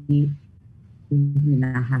society in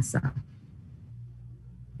Minahasa?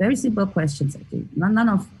 Very simple questions, actually. None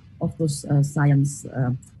of those science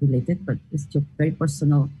related, but it's your very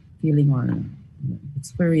personal feeling or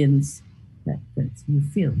experience that you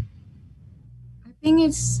feel. I think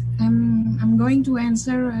it's I'm going to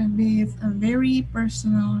answer with a very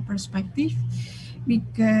personal perspective,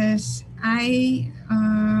 because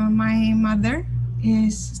my mother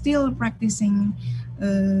is still practicing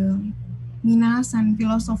Minahasan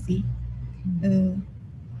philosophy.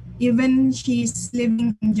 Even she's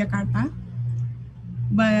living in Jakarta,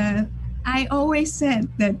 but I always said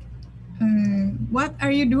that, what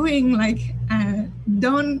are you doing? Like,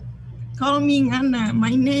 don't call me Ngana.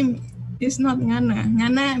 My name is not Ngana.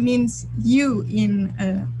 Ngana means you in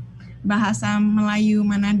Bahasa Melayu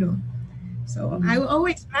Manado. So I was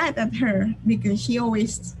always mad at her because she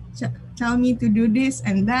always tell me to do this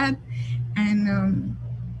and that, and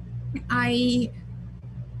I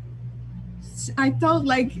thought,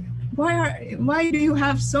 like, why do you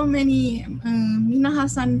have so many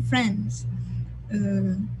Minahasan friends,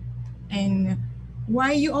 and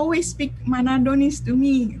why you always speak Manadonese to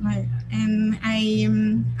me, like, and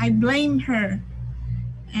I blame her,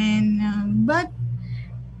 and but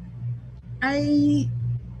I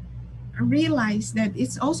realized that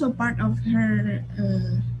it's also part of her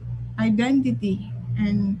identity,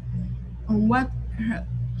 and what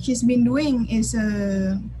she's been doing is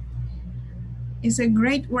a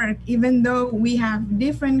great work, even though we have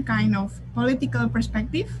different kind of political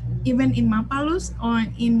perspective, even in Mapalus or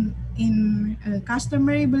in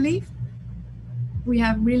customary belief, we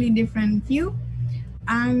have really different view.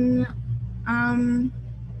 And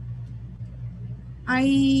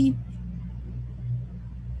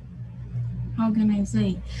how can I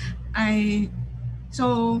say,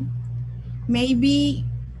 so maybe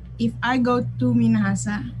if I go to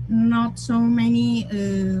Minahasa, not so many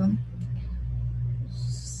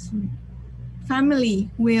family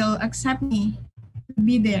will accept me to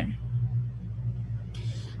be there,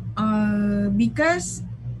 because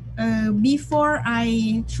before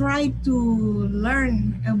I try to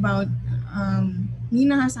learn about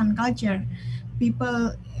Minahasan culture,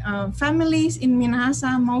 people, families in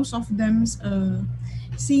Minahasa, most of them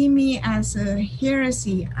see me as a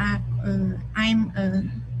heresy. I'm a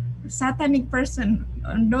satanic person,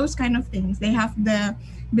 those kind of things. They have the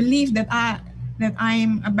belief that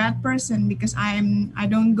I'm a bad person because I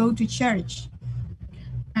don't go to church.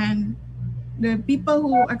 And the people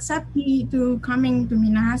who accept me to coming to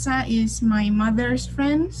Minahasa is my mother's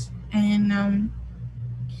friends, and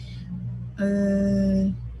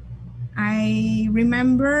I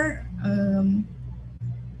remember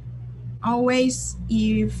always,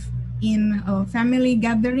 if in a family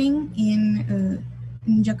gathering in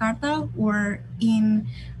Jakarta or in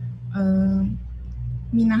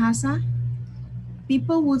Minahasa,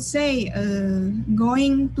 people would say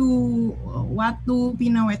going to Watu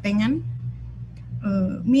Pinawetengan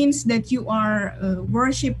means that you are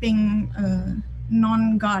worshiping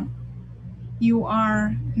non-God. You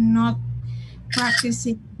are not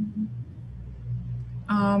practicing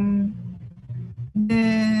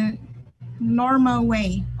the normal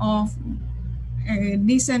way of a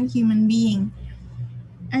decent human being.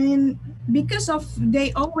 And because of,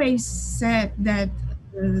 they always said that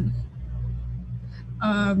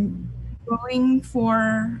going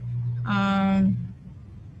for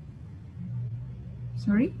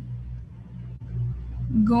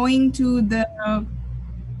going to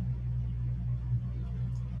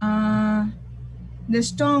the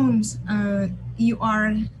stones, you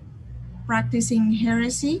are practicing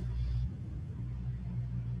heresy.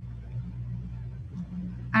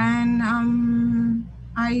 and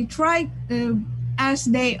I tried, as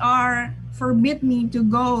they are forbid me to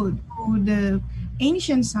go to the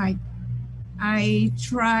ancient site. I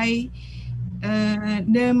try,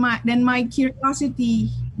 then my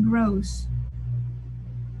curiosity grows,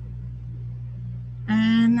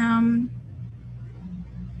 and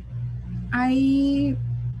I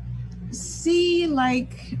see,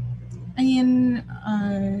 like, in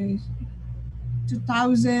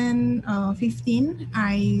 2015,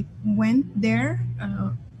 I went there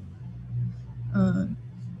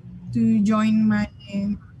to join my,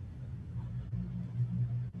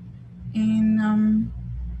 and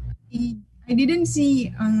I didn't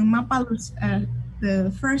see Mapalus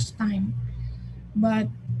the first time, but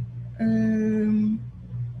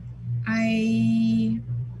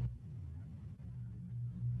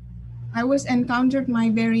I was encountered my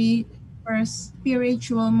very first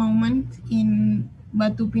spiritual moment in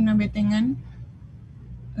Batu Pinabetengan,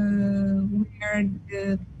 where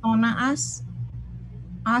the Tona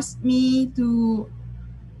asked me to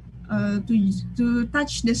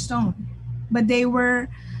touch the stone, but they were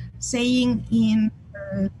saying in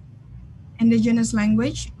indigenous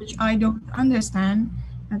language, which I don't understand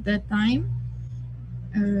at that time,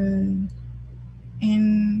 and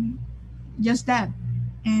just that.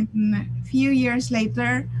 And a few years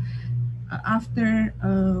later, after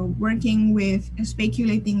working with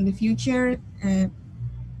speculating the future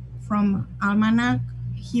from Almanac,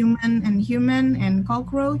 Human and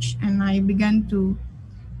Cockroach, and I began to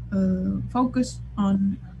focus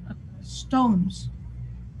on stones.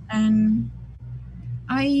 And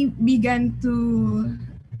I began to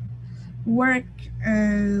work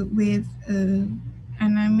with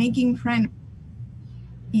and I'm making friends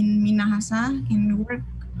in Minahasa and work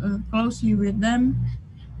closely with them.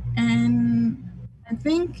 And I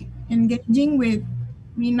think engaging with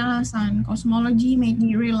Minahasa and cosmology made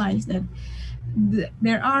me realize that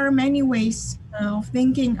there are many ways of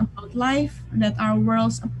thinking about life that are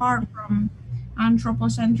worlds apart from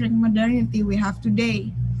anthropocentric modernity we have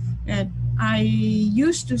today. That I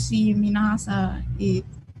used to see Minahasa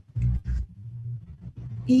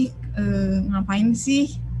ngapain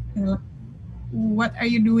sih? What are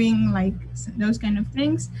you doing? Like those kind of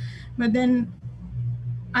things. But then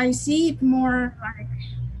I see it more like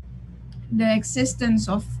the existence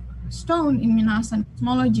of stone in Minahasan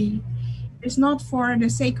cosmology is not for the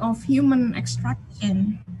sake of human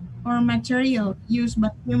extraction or material used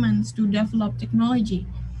by humans to develop technology,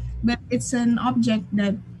 but it's an object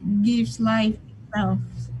that gives life itself.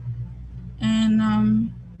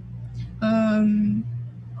 And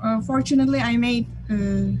fortunately, I made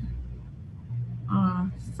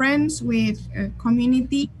friends with a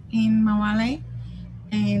community in Mawale,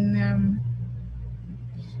 and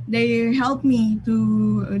they helped me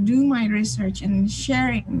to do my research and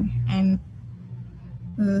sharing. And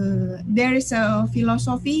there is a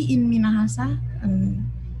philosophy in Minahasa,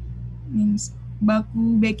 means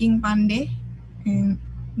baku baking pande, and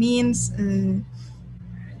means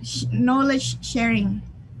knowledge sharing.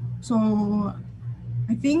 So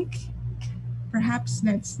I think perhaps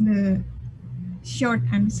that's the short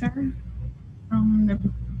answer from the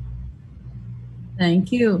book.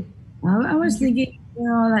 Thank you. I was thinking,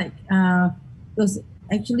 because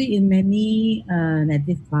actually in many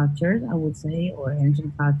native cultures, I would say, or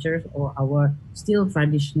ancient cultures, or our still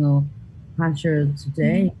traditional culture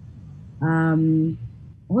today,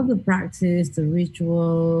 all the practice, the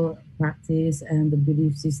ritual practice, and the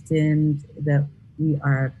belief system that we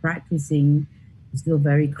are practicing is still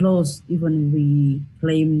very close, even we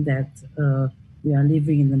claim that we are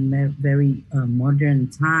living in a very modern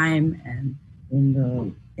time and in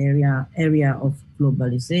the area of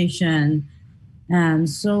globalization. And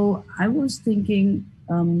so I was thinking,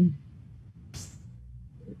 in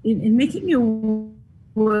making your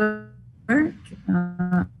work,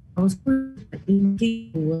 I was in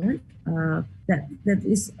making work that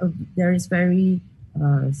is there is very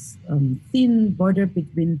thin border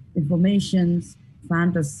between informations,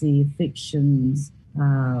 fantasy, fictions,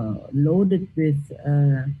 loaded with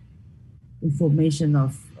information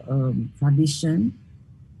of tradition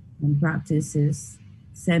and practices,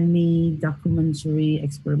 semi-documentary,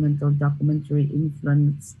 experimental documentary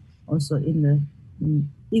influence also in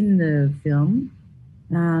the film,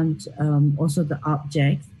 and also the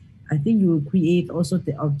object. I think you will create also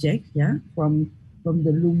the object, from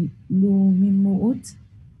the Lumimuut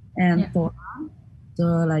and Torah. So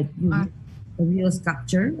like a real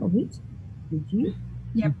sculpture of it. Did you?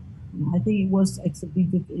 Yep. I think it was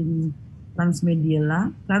exhibited in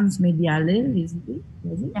Transmediale recently,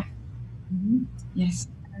 was it? Yeah. Mm-hmm. Yes.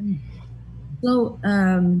 So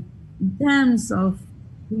in terms of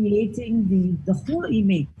creating the whole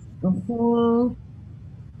image, the whole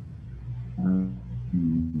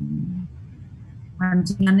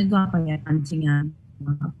pancingan itu apa ya? Pancingan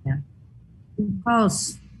apa ya?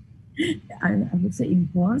 Impulse. I would say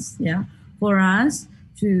impulse, yeah, for us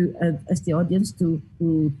to, as the audience, to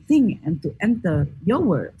think and to enter your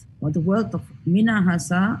world, or the world of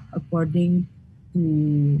Minahasa according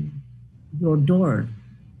to your door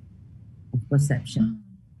of perception.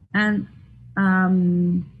 And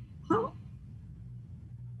how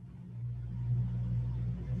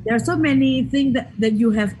there are so many things that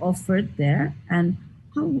you have offered there, and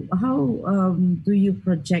how do you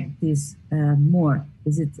project this more?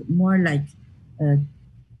 Is it more like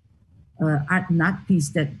art piece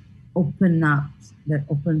that opens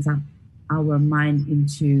up our mind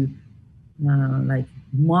into like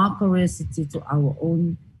more curiosity to our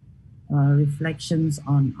own reflections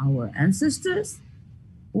on our ancestors,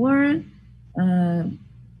 or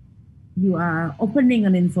you are opening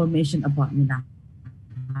an information about Minahasa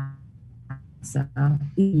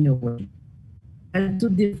in your work? Two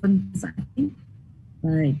different things, I think.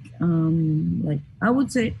 Like I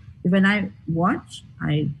would say, when I watch,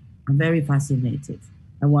 I'm very fascinated.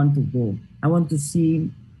 I want to go. I want to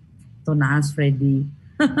see Tonas Freddy.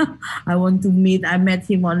 I want to meet. I met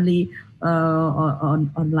him only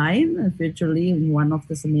online, virtually, in one of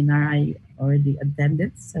the seminar I already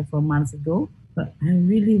attended several months ago. But I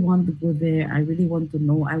really want to go there. I really want to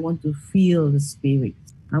know. I want to feel the spirit.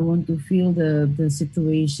 I want to feel the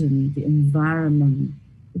situation, the environment.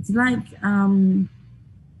 It's like,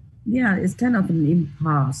 yeah, it's kind of an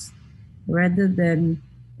impulse rather than,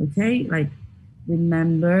 okay, like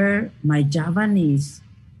remember my Javanese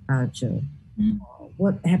culture.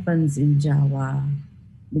 What happens in Java,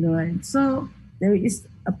 you know, and so there is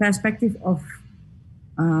a perspective of,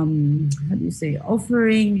 how do you say,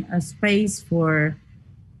 offering a space for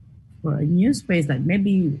a new space, like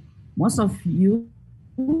maybe most of you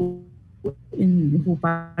who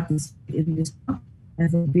participate in this talk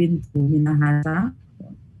haven't been to Minahasa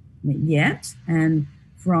yet, and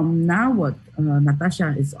from now what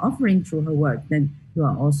Natasha is offering through her work, then you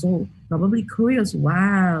are also probably curious.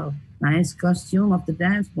 Wow, nice costume of the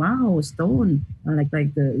dance. Wow, stone, like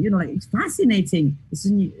the, you know, like it's fascinating. It's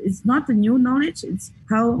not a new knowledge. It's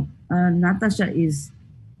how Natasha is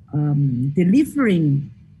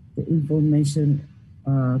delivering the information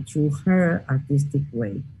through her artistic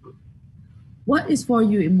way. What is for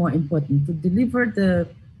you more important, to deliver the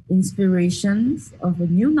inspirations of a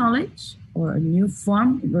new knowledge or a new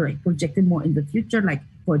form, like projected more in the future, like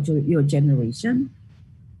for your generation,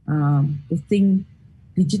 to think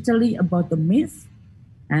digitally about the myth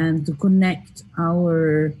and to connect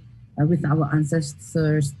our with our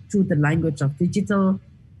ancestors through the language of digital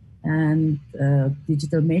and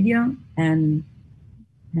digital media, and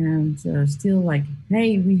still like,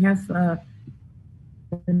 hey, we have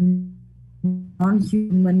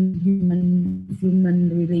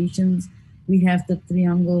non-human relations. We have the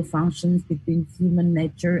triangle functions between human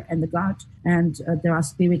nature and the God, and there are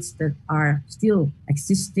spirits that are still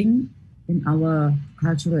existing in our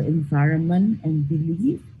cultural environment and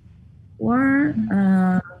belief, or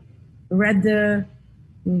rather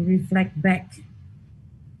to reflect back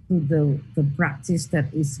to the practice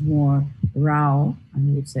that is more raw, I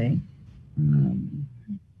would say,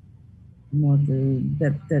 more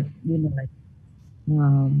that you know, like,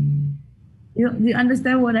 you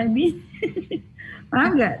understand what I mean?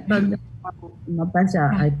 I'm good.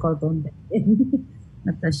 Natasha, I call Tontey.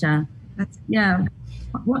 Natasha, yeah.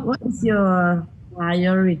 What is your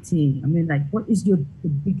priority? I mean, like, what is the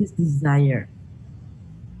biggest desire?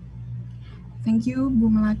 Thank you, Bu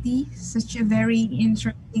Melati. Such a very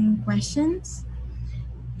interesting questions.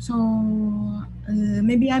 So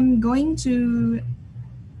maybe I'm going to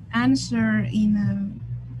answer in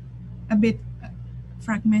a bit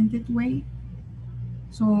fragmented way.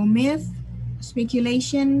 So myth,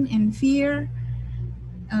 speculation, and fear,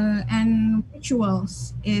 and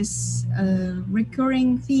rituals is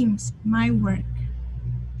recurring themes in my work.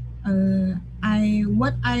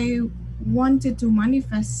 What I wanted to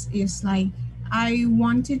manifest is like,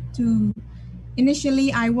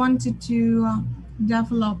 initially I wanted to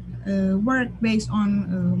develop work based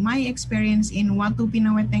on my experience in Watu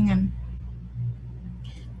Pinawetengan.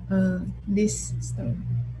 This stone.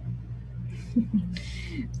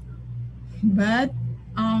 But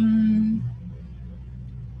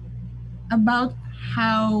about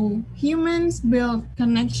how humans build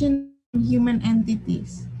connection with human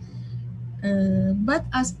entities. But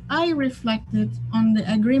as I reflected on the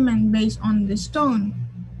agreement based on the stone,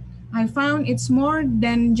 I found it's more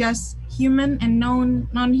than just human and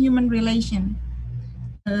non-human relation.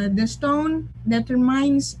 The stone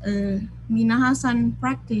determines Minahasan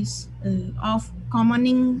practice of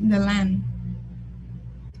commoning the land.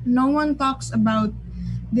 No one talks about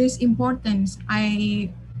this importance.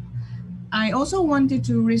 I also wanted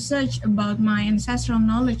to research about my ancestral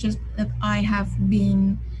knowledges that I have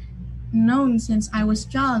been known since I was a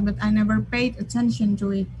child, but I never paid attention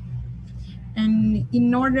to it. And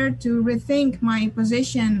in order to rethink my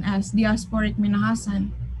position as diasporic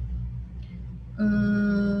Minahasan,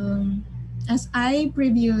 as I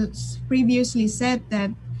previously said,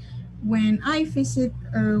 that when I visit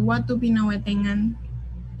Watu Pinawetengan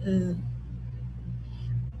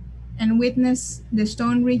and witnessed the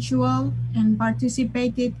stone ritual and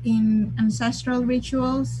participated in ancestral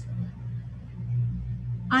rituals,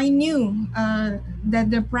 I knew that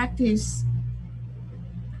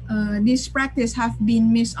this practice have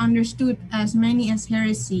been misunderstood as many as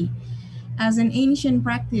heresy, as an ancient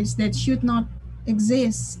practice that should not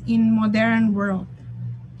exist in modern world.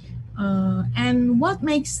 And what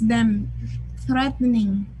makes them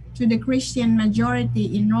threatening to the Christian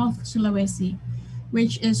majority in North Sulawesi,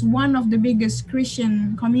 which is one of the biggest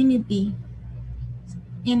Christian community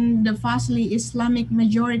in the vastly Islamic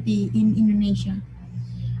majority in Indonesia.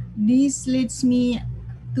 This leads me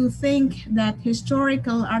to think that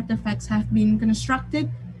historical artifacts have been constructed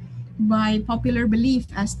by popular belief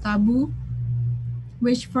as taboo,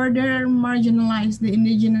 which further marginalize the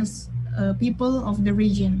indigenous people of the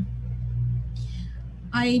region.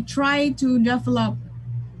 I try to develop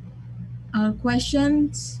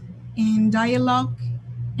questions and dialogue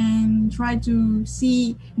and try to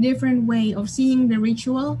see different way of seeing the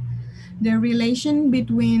ritual, the relation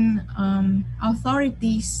between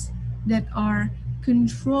authorities that are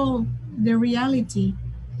control the reality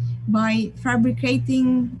by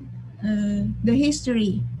fabricating the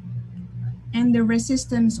history and the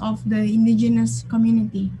resistance of the indigenous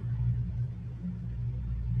community.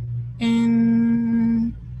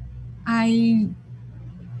 And I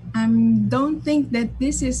don't think that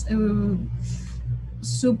this is a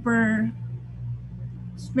super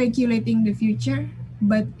speculating the future,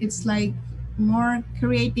 but it's like more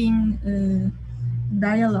creating a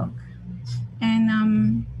dialogue.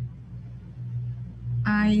 And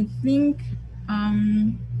I think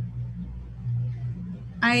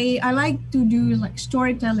I like to do like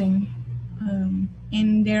storytelling,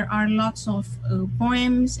 and there are lots of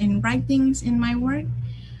poems and writings in my work.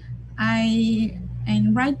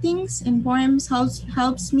 And writings and poems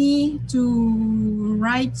helps me to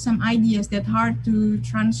write some ideas that are hard to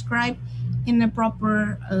transcribe in a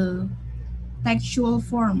proper textual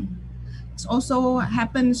form. It also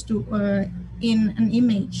happens to in an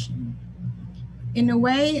image. In a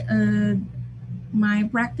way, my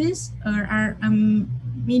practice are a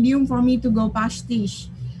medium for me to go pastiche,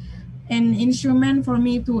 an instrument for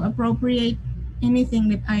me to appropriate anything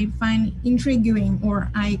that I find intriguing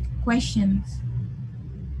or I question.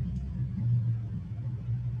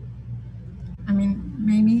 I mean,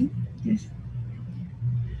 maybe, yes.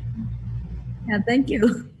 Yeah, thank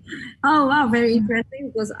you. Oh, wow, very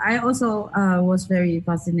interesting, because I also was very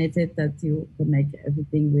fascinated that you connect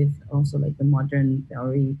everything with also like the modern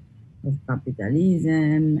theory of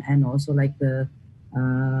capitalism and also like the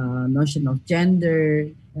notion of gender,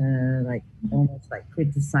 like almost like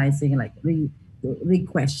criticizing, like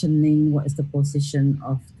re-questioning what is the position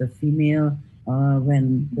of the female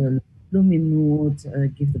when the Lumimut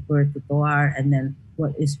give the birth to Toar, and then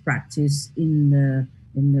what is practiced in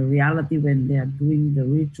the reality when they are doing the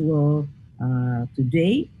ritual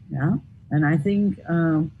today. Yeah, and I think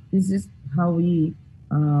this is how we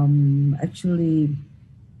actually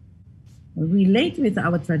relate with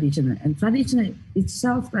our tradition, and tradition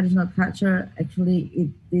itself, traditional culture, actually it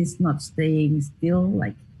is not staying still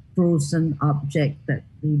like frozen object that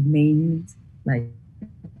remains like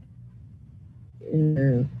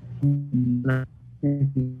 300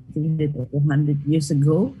 or 400 years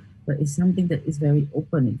ago, but it's something that is very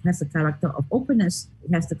open. It has a character of openness.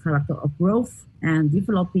 It has the character of growth and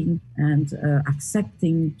developing and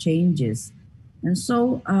accepting changes. And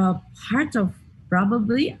so part of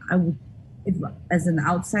probably, I would, if, as an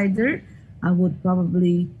outsider, I would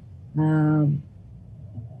probably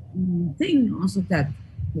think also that,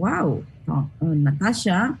 wow,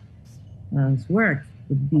 Natasha's work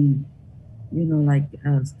would be, you know, like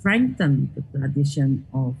strengthen the tradition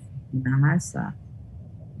of Minahasa.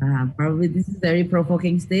 Probably this is a very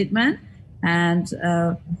provoking statement, and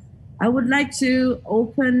I would like to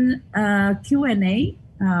open Q&A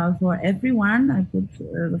for everyone. I put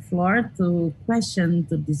the floor to question,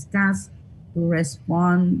 to discuss, to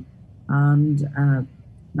respond on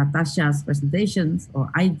Natasha's presentations or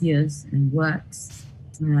ideas and works.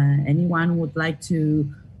 Anyone would like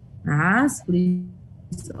to ask, please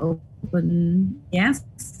open. Yes.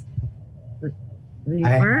 I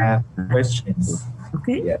have questions.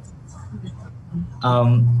 Okay. Yes.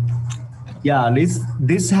 Yeah,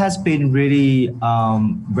 this has been really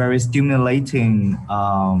very stimulating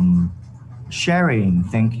sharing.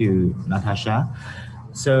 Thank you, Natasha.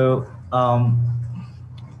 So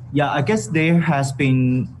yeah, I guess there has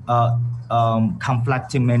been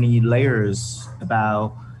conflicting many layers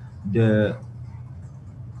about the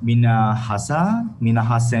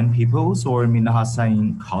Minahasan peoples or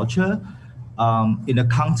Minahasan culture in the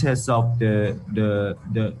context of the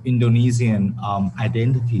Indonesian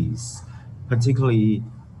identities, particularly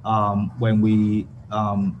when we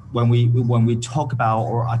talk about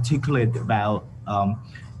or articulate about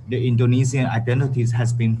the Indonesian identities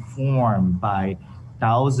has been formed by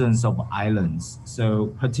thousands of islands. So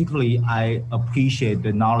particularly, I appreciate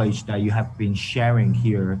the knowledge that you have been sharing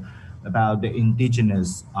here about the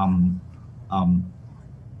indigenous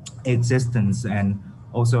existence and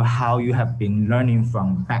also how you have been learning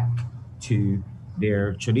from back to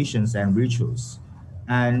their traditions and rituals.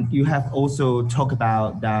 And you have also talked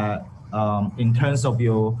about that in terms of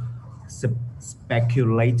your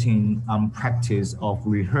speculating practice of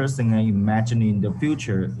rehearsing and imagining the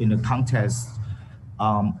future in the context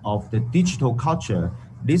of the digital culture.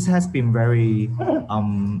 This has been very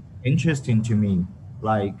interesting to me.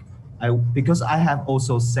 Like, because I have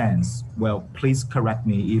also sensed, well, please correct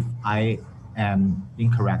me if I am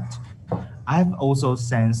incorrect. I have also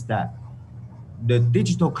sensed that the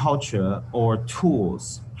digital culture or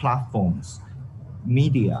tools, platforms,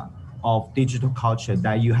 media of digital culture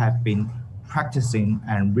that you have been practicing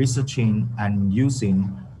and researching and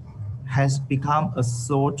using has become a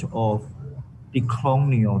sort of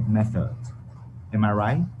decolonial method. Am I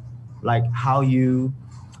right? Like how you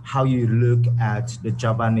look at the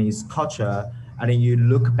Javanese culture and then you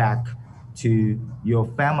look back to your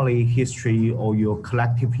family history or your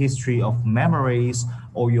collective history of memories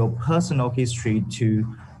or your personal history to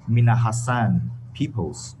Minahasan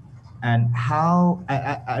peoples. And how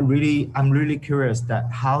I'm really curious that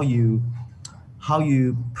how you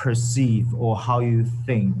perceive or how you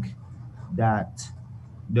think that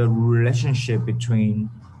the relationship between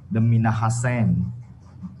the Minahasan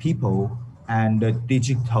people and the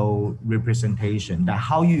digital representation, that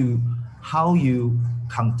how you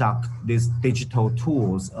conduct these digital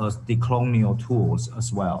tools as decolonial tools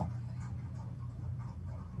as well.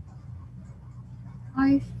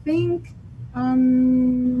 I think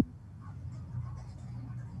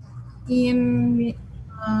in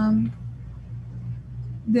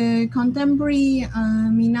the contemporary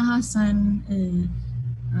Minahasan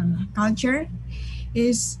culture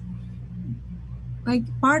is like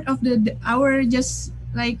part of our just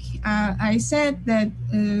like I said that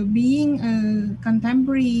being a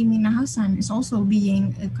contemporary Minahasan is also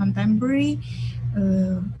being a contemporary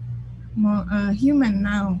human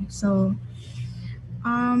now. So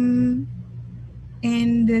and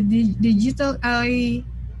the digital I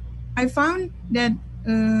found that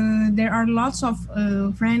there are lots of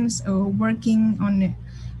friends working on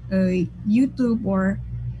YouTube or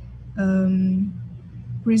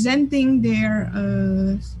presenting their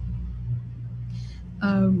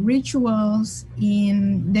rituals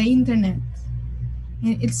in the internet.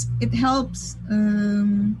 And it helps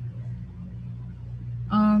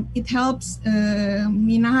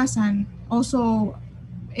Minahasan, also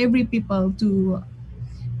every people to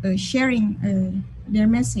sharing their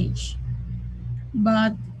message.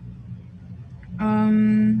 But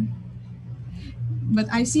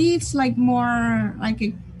I see it's like more like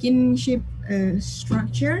a kinship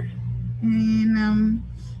structure, and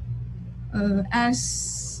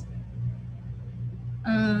as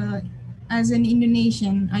an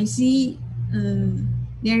Indonesian, I see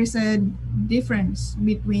there is a difference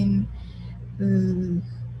between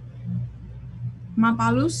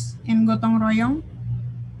Mapalus and Gotong Royong.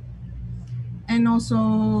 And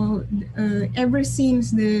also, ever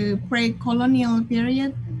since the pre-colonial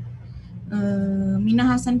period,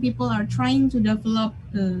 Minahasan people are trying to develop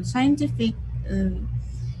scientific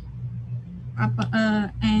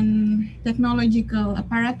and technological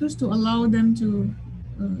apparatus to allow them to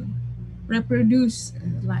reproduce,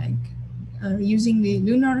 like using the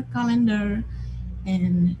lunar calendar.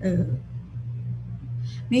 And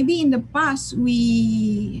maybe in the past,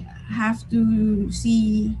 we have to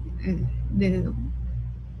see the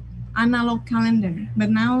analog calendar, but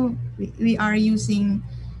now we are using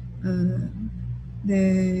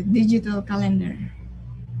the digital calendar.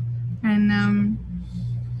 And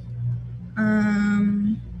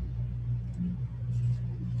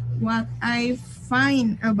what I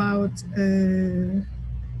find about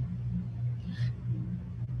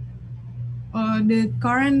the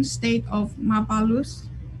current state of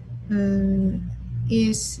Mapalus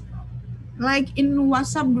is like in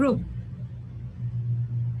WhatsApp group.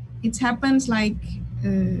 It happens like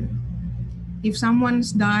if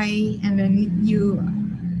someone's die and then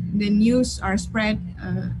the news are spread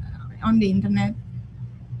on the internet.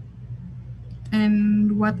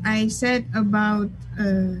 And what I said about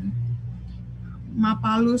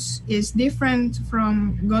Mapalus is different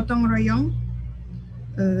from gotong royong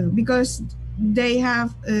because they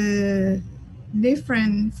have a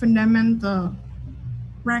different fundamental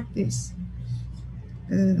practice.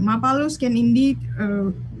 Mapalus can indeed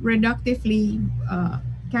reductively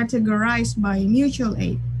categorized by mutual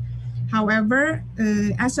aid. However,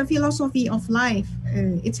 as a philosophy of life,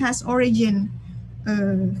 it has origin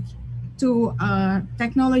to a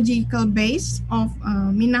technological base of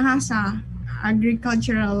Minahasa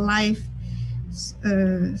agricultural life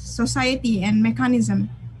society and mechanism.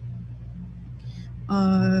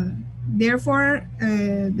 Therefore,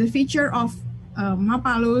 the feature of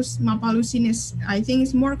Mapalusin is, I think,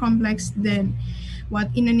 is more complex than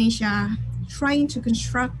what Indonesia trying to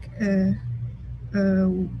construct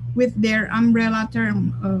with their umbrella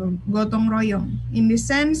term gotong royong. In this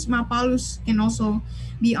sense, Mapalus can also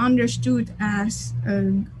be understood as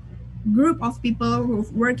a group of people who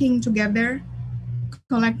are working together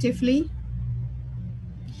collectively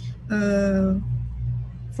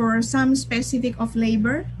for some specific of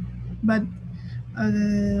labor, but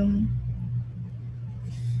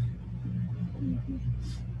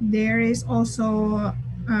there is also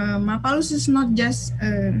Mapalus is not just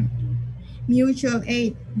mutual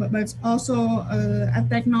aid, but it's also a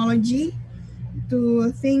technology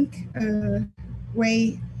to think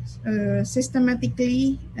way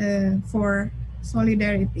systematically for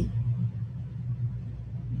solidarity.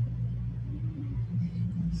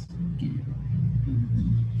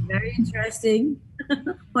 Very interesting.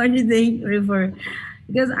 What do you think, River?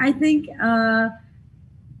 Because I think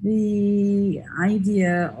the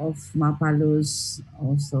idea of Mapalus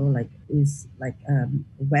also like is like a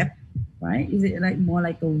web, right? Is it like more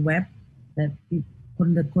like a web that the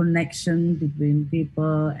connection between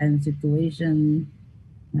people and situation,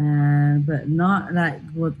 but not like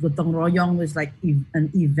what gotong royong was like an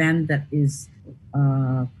event that is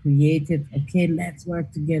created. Okay, let's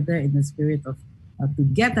work together in the spirit of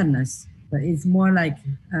togetherness, but it's more like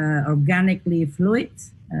organically fluid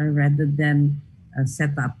rather than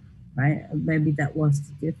set up, right? Maybe that was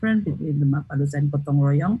the difference between the Mapalus and gotong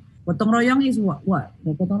royong. Gotong royong is what?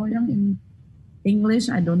 Gotong royong in English,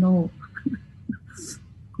 I don't know.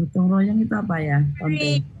 Gotong royong itu apa ya?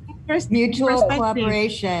 Mutual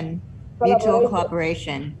cooperation. Mutual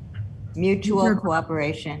cooperation. Mutual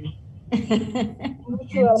cooperation.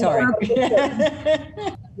 Sorry.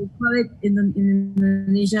 We call it in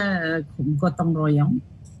Indonesia gotong royong.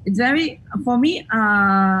 It's very, for me,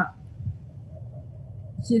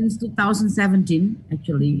 since 2017,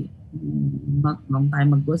 actually, not long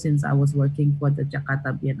time ago, since I was working for the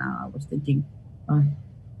Jakarta Biennale, I was thinking,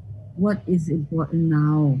 what is important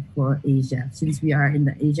now for Asia? Since we are in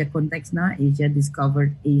the Asia context now, Asia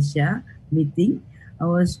Discovered Asia meeting, I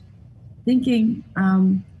was thinking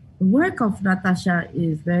the work of Natasha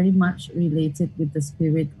is very much related with the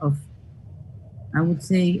spirit of, I would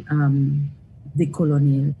say,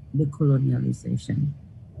 decolonialization,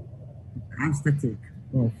 aesthetic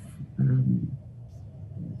of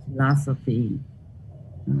philosophy,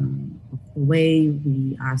 of the way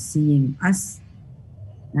we are seeing us.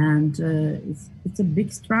 And it's a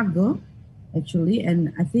big struggle, actually.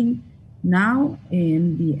 And I think now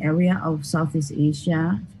in the area of Southeast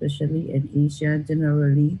Asia, especially in Asia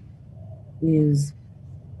generally, is,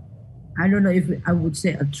 I don't know if I would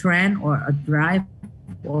say a trend or a drive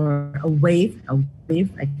or a wave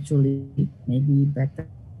actually, maybe better,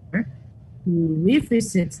 to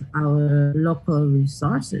revisit our local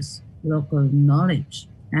resources, local knowledge.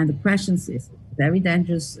 And the question is very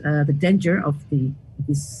dangerous. The danger of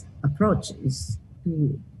this approach is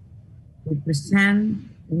to represent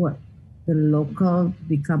what the local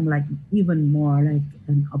become like even more like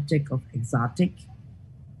an object of exotic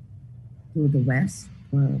to the West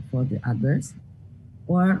for the others,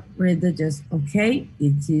 or rather just, okay,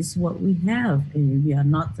 it is what we have, and we are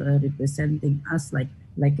not representing us like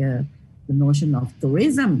the notion of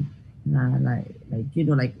tourism, like you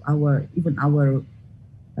know, like our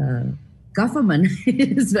government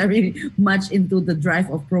is very much into the drive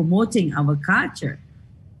of promoting our culture,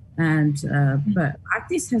 and but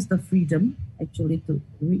artists has the freedom actually to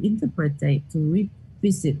reinterpret, to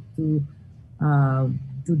revisit, to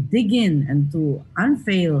dig in and to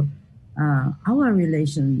unveil our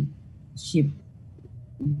relationship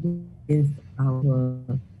with our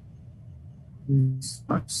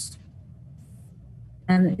resource.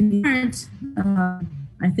 And in part,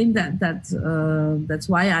 I think that's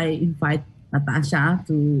why I invite Natasha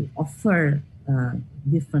to offer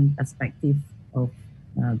different perspective of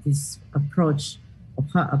this approach,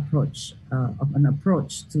 of her approach, of an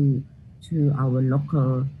approach to our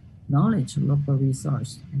local knowledge, local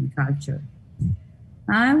resource and culture.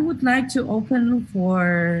 I would like to open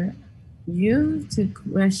for you to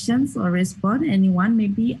questions or respond. Anyone?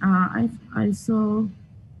 Maybe I saw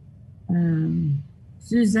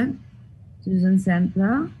Susan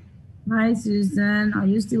Sandler. Hi, Susan. Are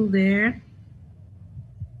you still there?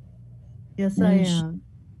 Yes, I am.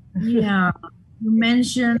 Yeah. You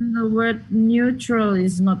mentioned the word neutral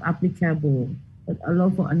is not applicable, but allow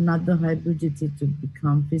for another hybridity to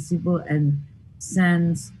become visible and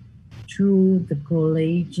sense through the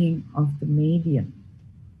collaging of the medium.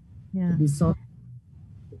 Yeah. We saw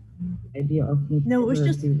the idea of no,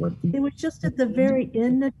 it was just at the very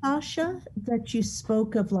end, Natasha, that you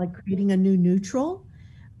spoke of like creating a new neutral,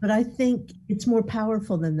 but I think it's more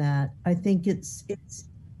powerful than that. I think it's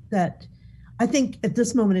that. I think at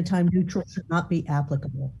this moment in time, neutral should not be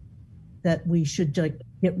applicable, that we should like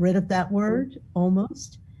get rid of that word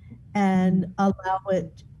almost and allow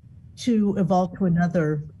it to evolve to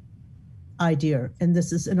another idea. And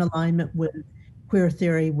this is in alignment with queer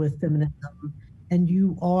theory, with feminism, and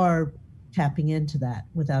you are tapping into that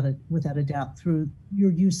without a doubt through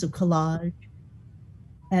your use of collage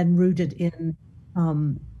and rooted in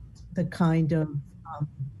the kind of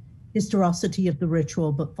historicity of the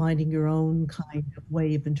ritual, but finding your own kind of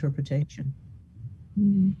way of interpretation.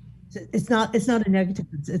 Mm. It's not a negative.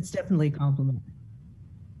 It's definitely a compliment.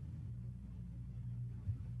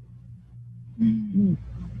 Mm.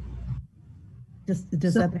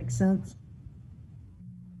 Does that make sense?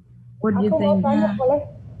 What do you think?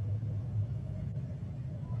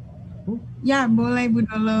 Ya, boleh Bu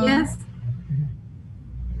Dolo. Yes.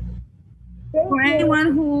 For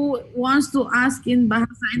anyone who wants to ask in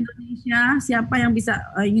bahasa Indonesia, siapa yang bisa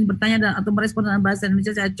ingin bertanya atau merespon dalam bahasa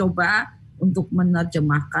Indonesia, saya coba untuk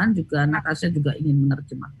menerjemahkan, juga Natasha juga ingin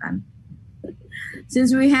menerjemahkan.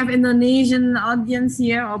 Since we have Indonesian audience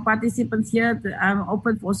here or participants here, I'm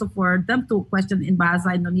open also for them to question in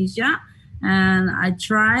bahasa Indonesia, and I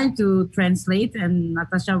try to translate, and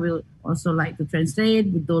Natasha will also like to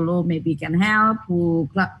translate. Bu Dolo maybe can help,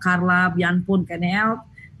 Bu Carla Bian pun can help.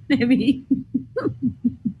 Maybe.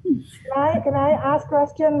 Can I ask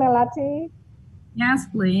question, Melati?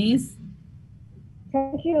 Yes, please.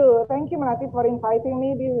 Thank you, Melati, for inviting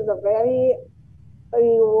me. This is a very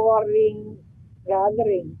rewarding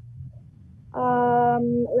gathering. My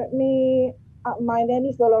name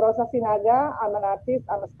is Dolorosa Sinaga. I'm an artist,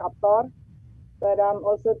 I'm a sculptor, but I'm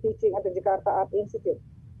also teaching at the Jakarta Art Institute.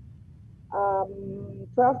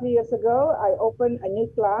 12 years ago, I opened a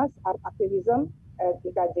new class, Art Activism, at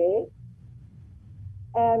IKJ.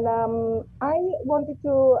 And I wanted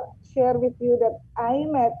to share with you that I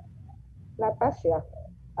met Natasha,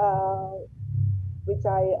 which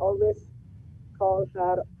I always call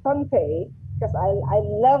her Tontey, because I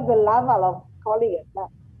love the level of calling it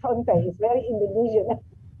Tontey. It's very Indonesian.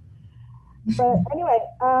 But anyway,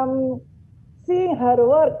 seeing her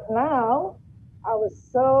work now, I was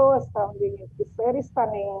so astounding. It's very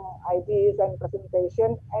stunning ideas and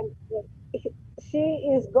presentation, and she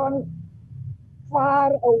is gone far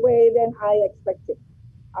away than I expected.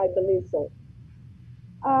 I believe so.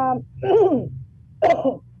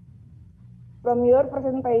 From your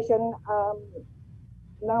presentation,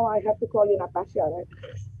 now I have to call you Natasha, right?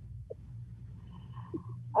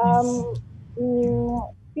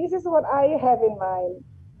 This is what I have in mind.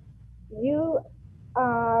 You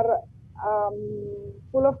are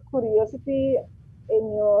full of curiosity in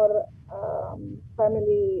your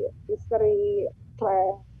family history,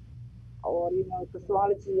 clan, or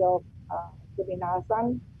cosmology of the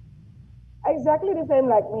Minasan. Exactly the same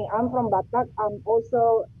like me. I'm from Batak. I'm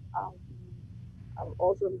also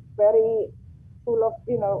very full of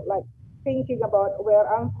like thinking about where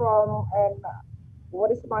I'm from and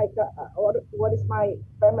what is my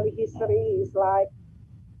family history is like.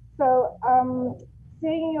 So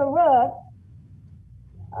seeing your work,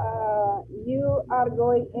 you are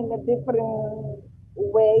going in a different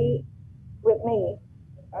way with me,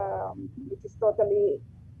 which is totally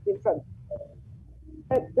different.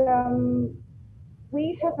 But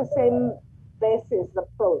we have the same basis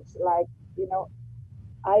approach, like,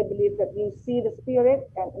 I believe that you see the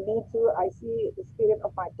spirit, and me too, I see the spirit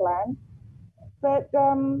of my clan. But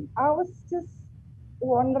I was just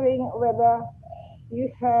wondering whether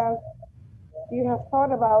you have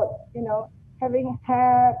thought about, having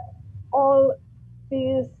had all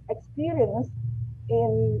these experience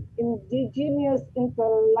in indigenous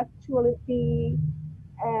intellectuality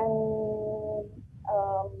and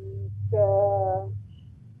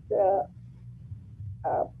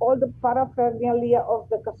all the paraphernalia of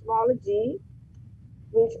the cosmology,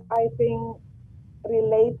 which I think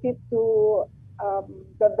related to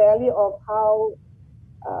the value of how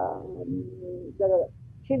the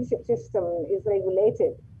kinship system is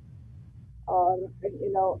regulated, or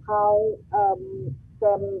how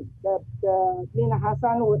the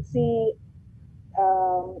Minahasa would see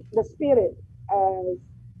the spirit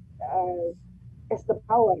as the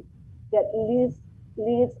power that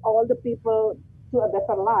leads all the people to a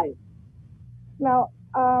better life. Now,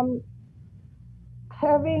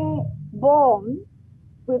 having born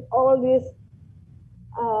with all this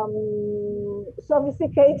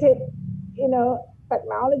sophisticated,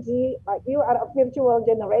 technology, like you are a virtual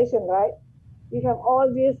generation, right? You have all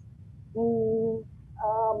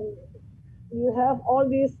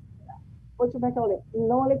this, what should I call it,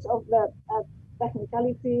 knowledge of the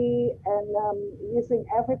technicality and using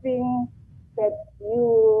everything that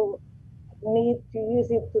you need to use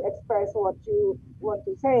it to express what you want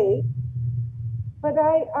to say. But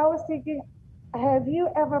I was thinking, have you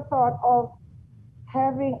ever thought of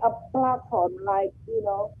having a platform like,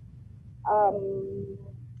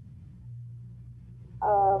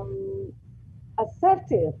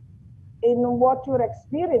 assertive in what you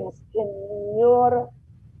experience in your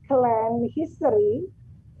clan history,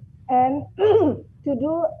 and to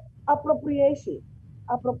do appropriasi.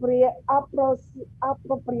 Apa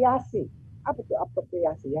itu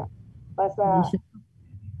apropriasi ya? Bahasa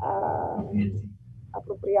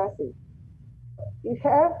apropriasi. You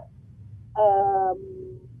have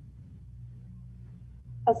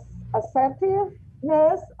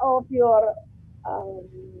assertiveness of your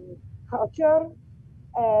culture,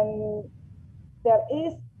 and there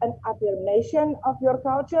is an affirmation of your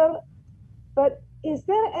culture, but is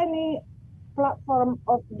there any platform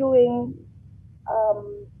of doing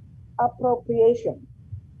appropriation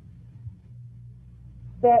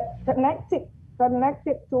that connected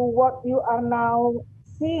to what you are now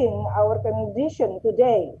seeing our condition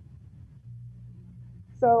today?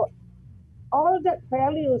 So all that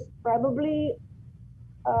values probably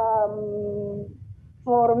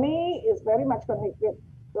for me is very much connected,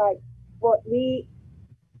 like what we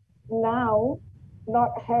now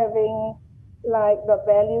not having, like the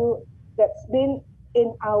value that's been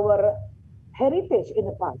in our heritage in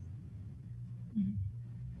the past.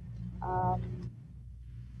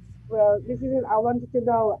 Well, this is it. I wanted to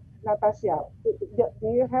know, Natasha, do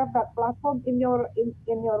you have that platform in your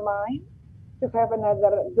mind to have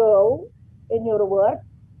another go in your work,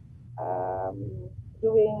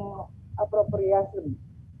 doing appropriation,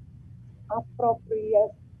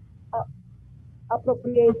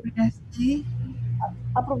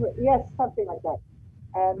 yes, something like that.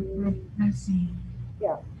 And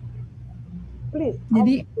yeah, please.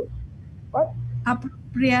 Jadi, what?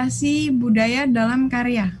 Apropriasi budaya dalam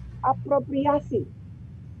karya. Apropriasi.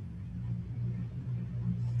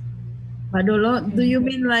 Pak Dolo, do you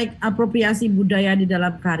mean like apropriasi budaya di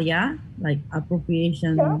dalam karya, like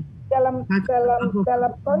appropriation? Yeah, dalam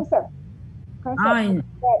konsep. Yeah.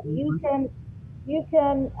 You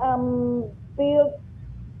can build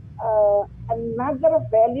another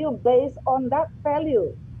value based on that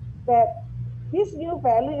value. That this new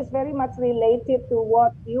value is very much related to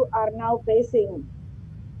what you are now facing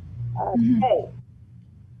today.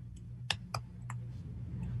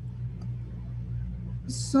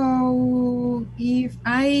 So if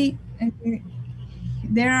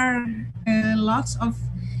there are lots of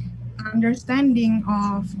understanding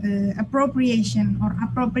of appropriation or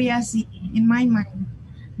appropriasi in my mind,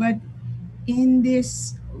 but in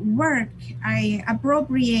this work I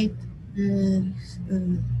appropriate the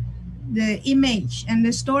image and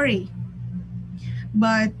the story,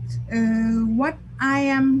 but what I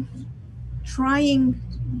am trying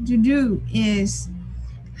to do is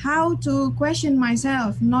how to question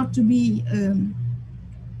myself, not to be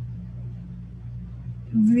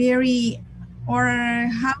or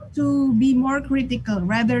how to be more critical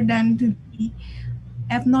rather than to be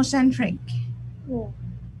ethnocentric. Yeah.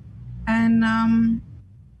 And I'm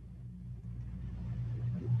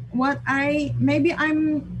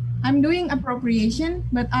doing appropriation,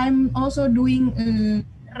 but I'm also doing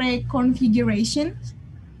reconfiguration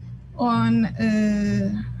on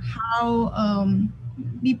how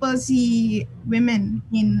people see women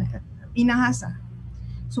in Minahasa.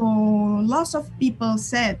 So lots of people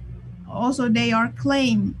said also they are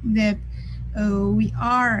claim that we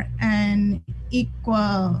are an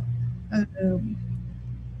equal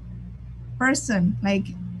person, like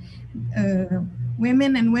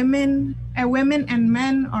women and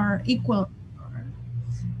men are equal.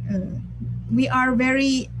 We are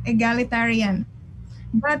very egalitarian,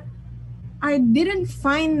 but I didn't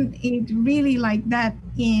find it really like that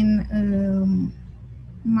in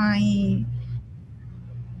my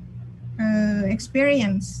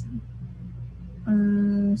experience.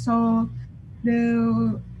 So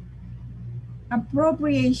the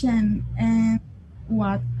appropriation and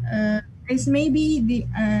what is maybe the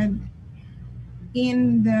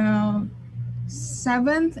in the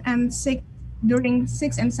 7th and 6th, during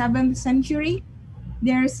 6th and 7th century,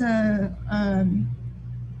 there's a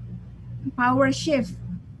power shift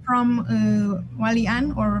from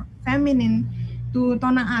walian or feminine to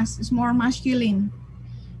tonaas, is more masculine.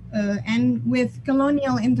 And with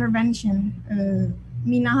colonial intervention,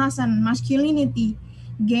 Minahasan masculinity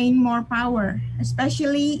gained more power,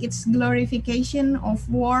 especially its glorification of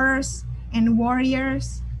wars and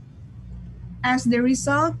warriors. As the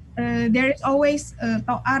result, there is always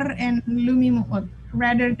to'ar and lumimu'ut,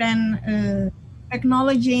 rather than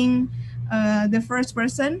acknowledging the first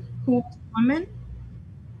person who was a woman.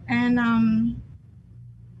 And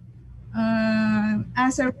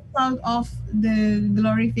as a result of the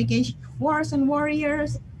glorification of wars and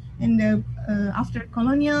warriors and the after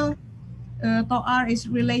colonial, to'ar is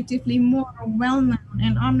relatively more well-known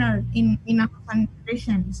and honored in Minahasan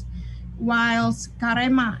traditions, whilst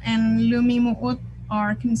karema and lumimu'ut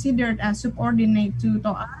are considered as subordinate to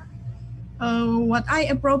to'ar. What I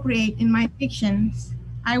appropriate in my fictions,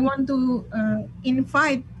 I want to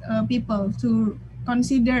invite people to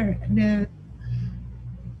consider the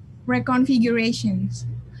reconfigurations.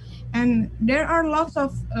 And there are lots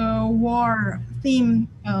of war themed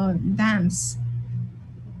dance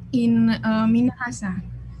in Minahasa.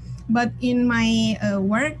 But in my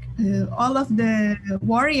work, all of the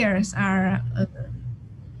warriors are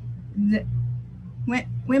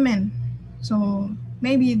women. So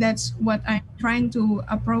maybe that's what I'm trying to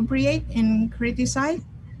appropriate and criticize.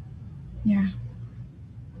 Yeah.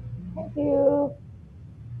 Thank you.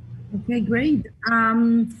 Okay, great.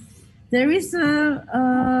 There is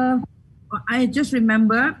I just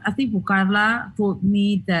remember, I think Bukarla told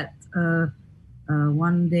me that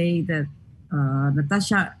one day that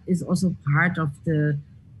Natasha is also part of the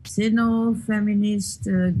Sino-feminist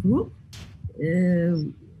group.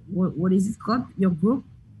 What is it called, your group?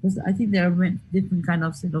 Because I think there are different kind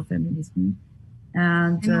of Sino-feminism.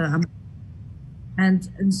 And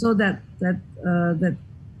so that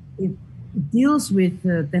it deals with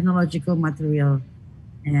technological material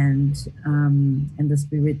and the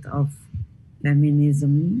spirit of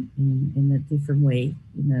feminism in a different way,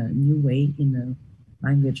 in a new way, in a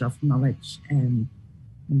language of knowledge and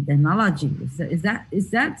technology. Is that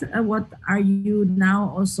what are you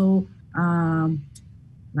now also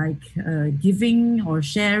giving or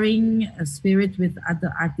sharing a spirit with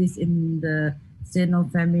other artists in the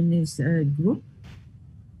Sino-feminist group?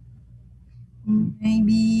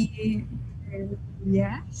 Maybe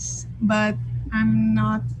yes, but I'm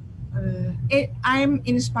not. I'm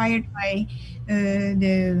inspired by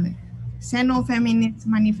the Sino-feminist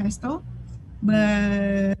manifesto,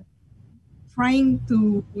 but trying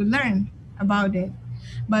to learn about it.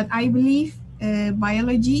 But I believe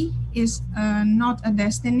biology is not a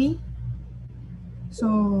destiny.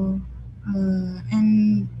 So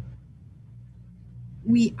and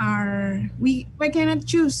we cannot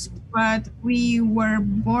choose, but we were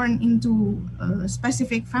born into a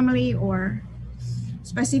specific family or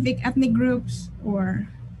specific ethnic groups, or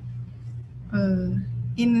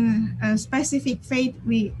in a specific faith.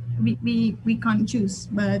 We can't choose,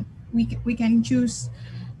 but we can choose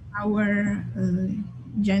our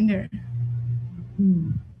gender.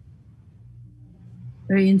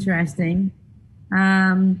 Very interesting.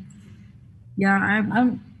 Yeah,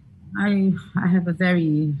 I have a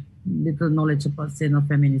very little knowledge about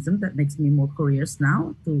Sino-feminism. That makes me more curious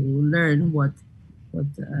now to learn what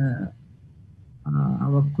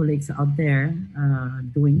our colleagues out there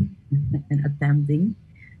doing and attempting.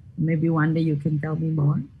 Maybe one day you can tell me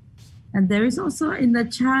more. And there is also in the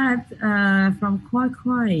chat from Koi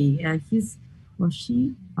Koi, his or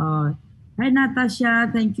she. Hi Natasha,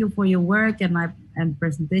 thank you for your work and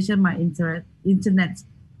presentation. My internet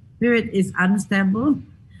spirit is unstable.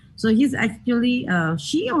 So he's actually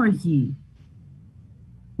she or he?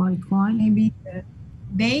 Koi Koi? Maybe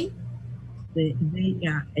they? They,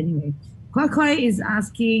 yeah, anyway. Koi Koi is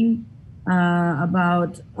asking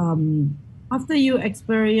about after you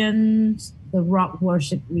experience the rock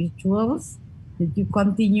worship rituals? Did you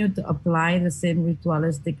continue to apply the same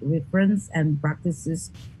ritualistic reference and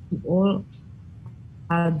practices to all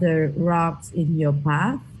other rocks in your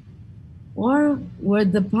path? Or were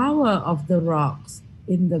the power of the rocks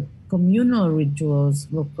in the communal rituals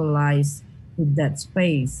localized to that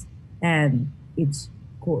space and its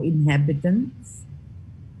co-inhabitants?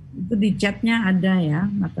 Itu di chatnya ada ya,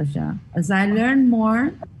 Natasha. As I learn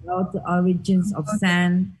more about the origins of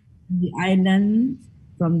sand, the island,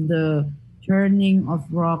 from the turning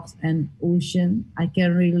of rocks and ocean, I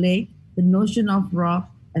can relate the notion of rock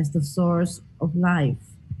as the source of life.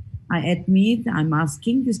 I admit I'm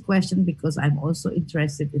asking this question because I'm also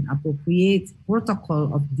interested in appropriate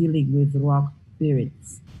protocol of dealing with rock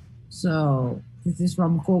spirits. So this is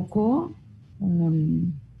from Coco.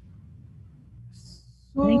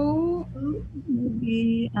 So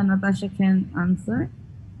maybe Natasha can answer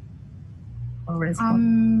or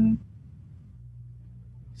respond.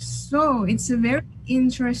 So it's a very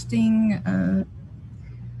interesting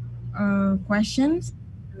question.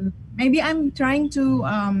 Maybe I'm trying to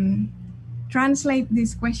translate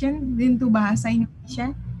this question into bahasa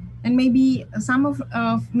Indonesia, and maybe some of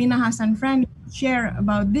Minahasan friends share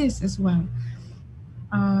about this as well.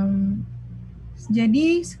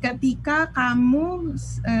 Jadi ketika kamu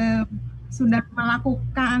sudah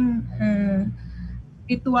melakukan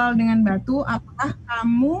ritual dengan batu, apakah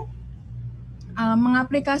kamu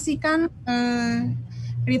mengaplikasikan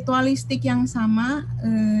ritualistik yang sama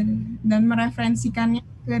dan mereferensikannya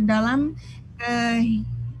ke dalam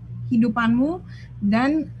kehidupanmu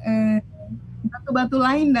dan batu-batu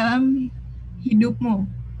lain dalam hidupmu?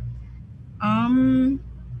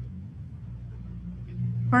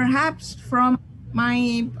 Perhaps from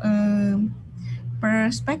my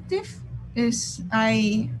perspective it's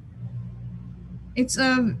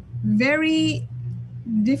a very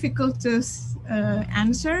difficult to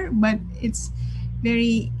answer, but it's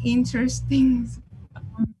very interesting.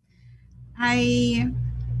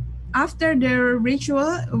 After the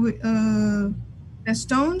ritual, the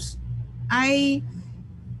stones, I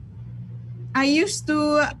used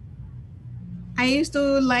to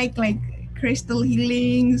like crystal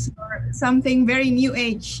healings or something very new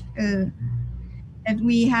age that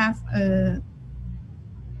we have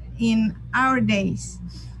in our days.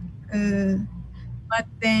 But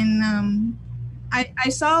then I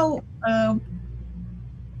saw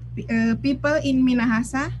people in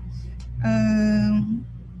Minahasa.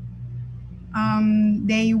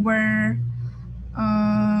 They were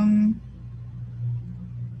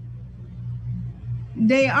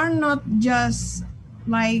they are not just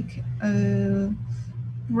like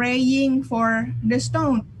praying for the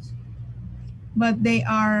stones, but they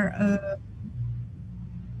are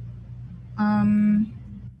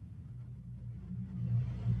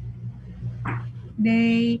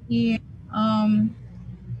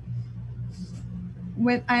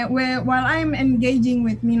while I'm engaging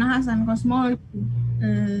with Minahasan cosmology,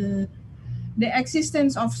 the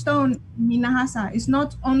existence of stone in Minahasa is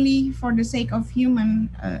not only for the sake of human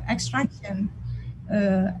extraction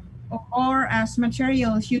or as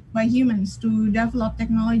materials used by humans to develop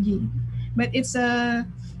technology, but it's an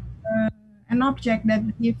object that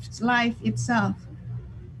gives life itself.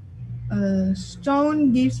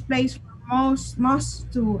 Stone gives place for moss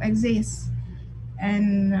to exist,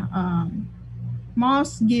 and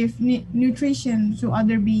moss give nutrition to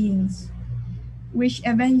other beings, which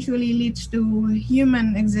eventually leads to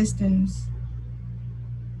human existence.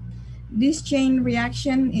 This chain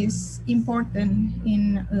reaction is important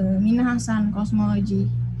in Minahasan cosmology,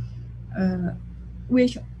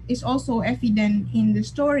 which is also evident in the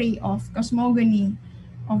story of cosmogony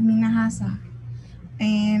of Minahasa.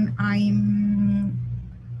 And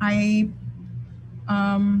I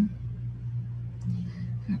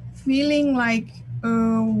feeling like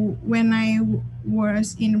when I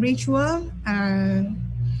was in ritual,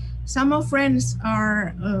 some of friends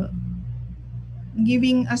are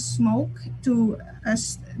giving a smoke to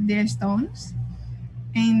their stones,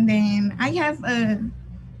 and then I have a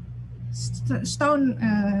stone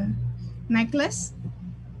necklace,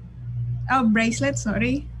 bracelet,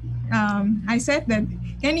 sorry. I said that,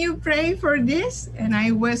 can you pray for this? And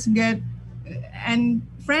I was good, and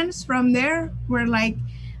friends from there were like,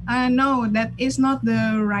 no, that is not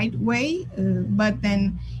the right way, but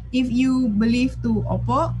then if you believe to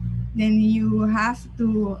Oppo, then you have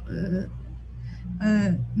to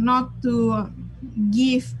not to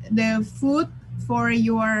give the food for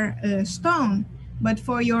your stone, but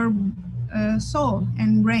for your soul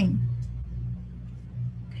and brain.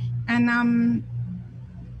 And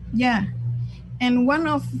yeah, and one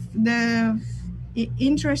of the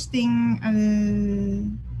interesting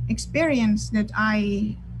experience that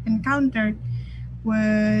I encountered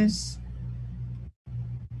was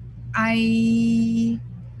I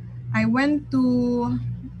went to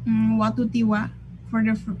Watu Tiwa for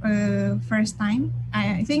the first time.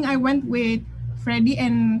 I think I went with Freddy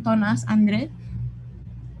and Tonas Andre,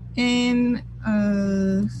 and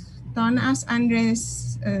Tonas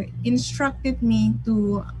Andres instructed me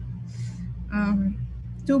to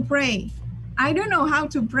pray. I don't know how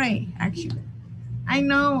to pray actually. I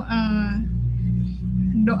know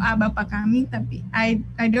doa Bapa Kami, tapi I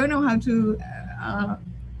don't know how to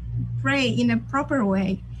pray in a proper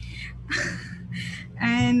way.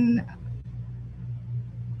 And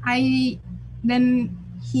then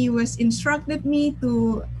he was instructed me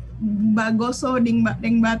to bagoso ding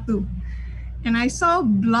batu, and I saw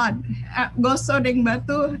blood. Goso ding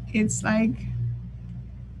batu, it's like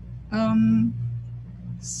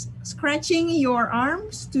scratching your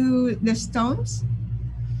arms to the stones,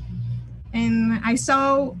 and I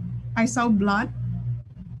saw blood,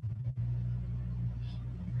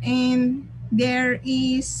 and there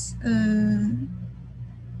is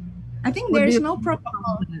I think there is no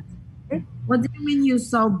protocol. What do you mean you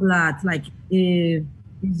saw blood? Like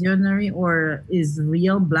visionary, or is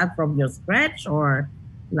real blood from your scratch, or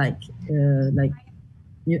like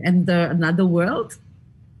you enter another world?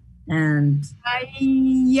 And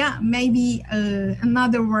yeah, maybe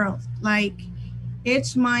another world. Like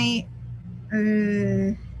it's my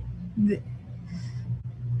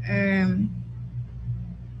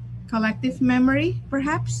collective memory,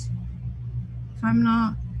 perhaps, if I'm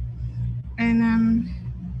not. And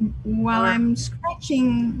while I'm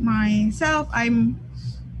scratching myself, I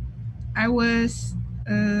was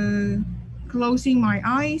closing my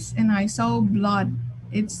eyes, and I saw blood.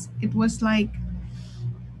 It was like,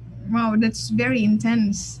 wow, that's very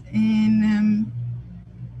intense. And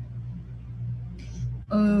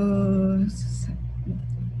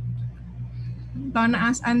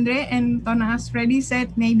Tonas Andre and Tonas Freddy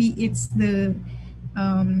said maybe it's the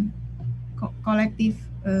collective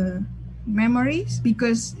memories,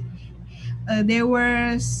 because there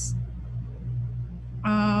was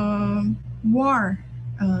war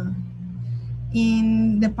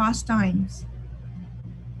in the past times,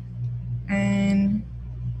 and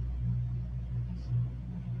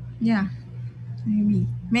yeah,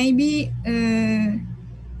 maybe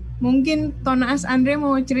mungkin Tonas Andre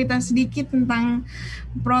mau cerita sedikit tentang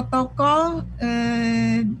protokol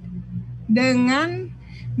dengan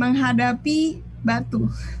menghadapi batu.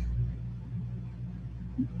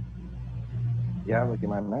 Ya,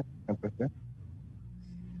 bagaimana?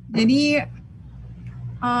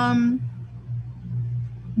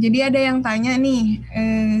 Jadi ada yang tanya nih,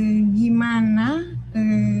 gimana?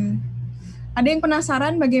 Ada yang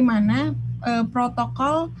penasaran bagaimana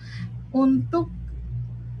protokol untuk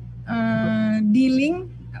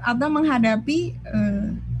dealing atau menghadapi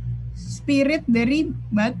spirit dari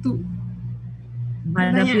batu.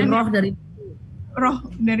 Menghadapi roh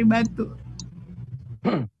dari batu.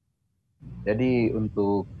 Jadi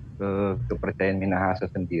untuk kepercayaan Minahasa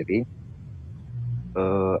sendiri,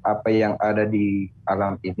 apa yang ada di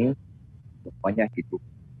alam ini semuanya hidup,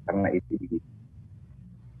 karena itu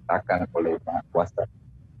diciptakan oleh Maha Kuasa.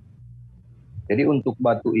 Jadi untuk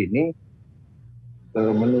batu ini,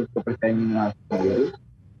 menurut kepercayaan Minahasa sendiri,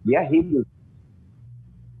 dia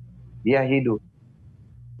hidup.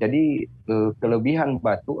 Jadi kelebihan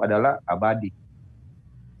batu adalah abadi.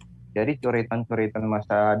 Jadi coretan-coretan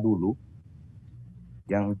masa dulu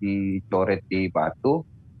yang dicoret di batu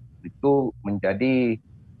itu menjadi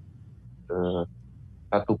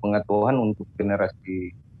satu pengetahuan untuk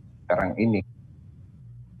generasi sekarang ini.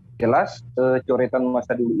 Jelas coretan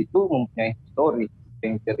masa dulu itu mempunyai histori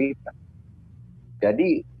yang cerita.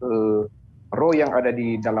 Jadi roh yang ada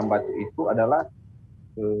di dalam batu itu adalah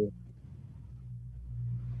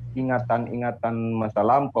ingatan-ingatan masa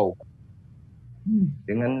lampau.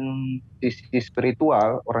 Dengan sisi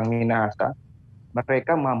spiritual orang Minahasa,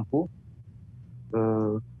 mereka mampu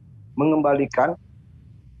mengembalikan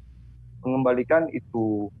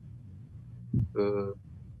itu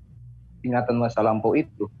ingatan masa lampau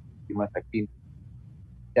itu di masa kini.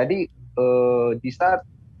 Jadi di saat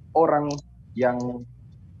orang yang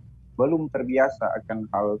belum terbiasa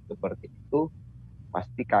akan hal seperti itu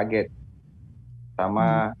pasti kaget,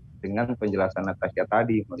 sama dengan penjelasan Natasha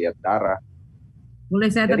tadi melihat darah. Boleh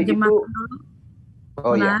saya terjemahkan dulu?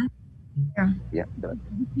 Oh iya. Ya.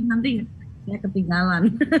 Nanti saya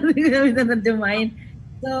ketinggalan, tidak bisa terjemahin.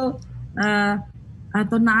 So,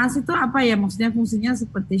 atau naas itu apa ya? Maksudnya fungsinya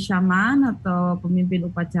seperti syaman atau pemimpin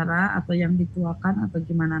upacara atau yang dituakan atau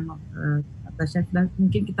gimana? Natasha,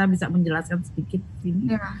 mungkin kita bisa menjelaskan sedikit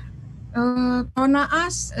sini. Yeah.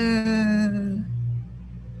 Tonaas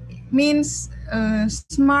means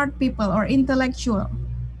smart people or intellectual.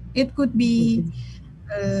 It could be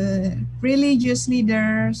religious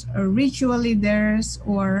leaders or ritual leaders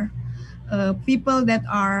or people that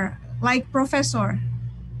are like professor.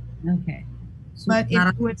 Okay. So, but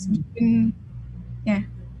it was in, yeah.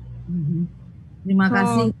 Terima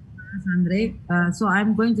kasih, Andre. So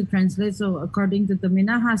I'm going to translate. So according to the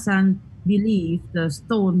Minahasan belief, the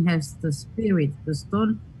stone has the spirit. The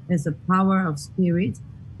stone has a power of spirit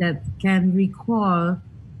that can recall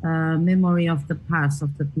memory of the past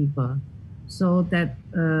of the people. So that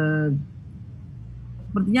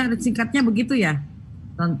sepertinya singkatnya begitu ya,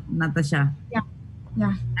 Natasha? Yeah.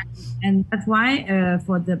 Yeah. And that's why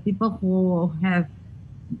for the people who have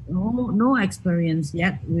no experience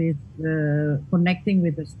yet with connecting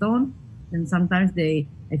with the stone, and sometimes they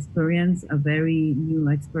experience a very new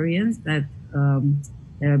experience that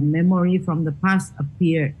their memory from the past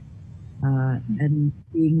appeared and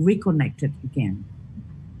being reconnected again.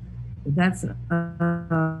 So that's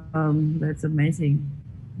amazing.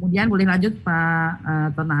 Kemudian boleh lanjut Pak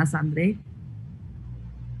Tonaas Andre.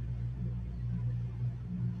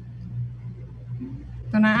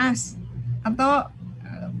 Tonaas atau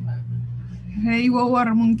Hei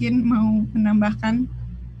Wawar mungkin mau menambahkan.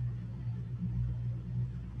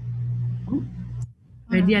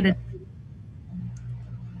 Ready ada.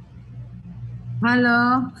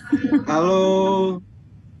 Halo. Halo.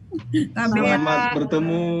 Selamat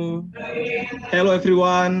bertemu. Hello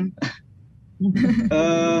everyone.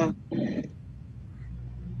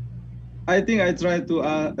 I think I try to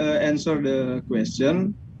answer the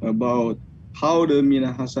question about how the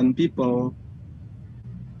Minahasan people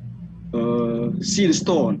see the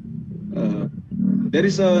stone. There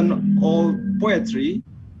is an old poetry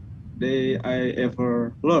I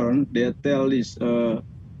ever learned. They tell this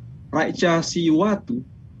Raica si watu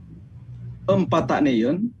empat tak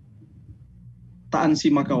neon taan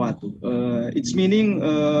si makawatu. Its meaning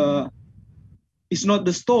it's not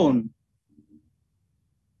the stone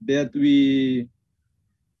that we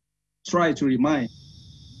try to remind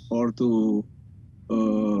or to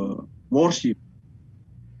worship,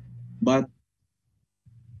 but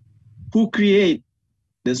who create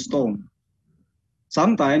the stone.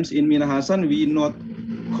 Sometimes in Minahasan we not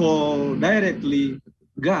call directly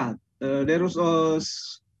God. There is a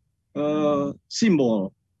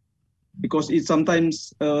symbol because it's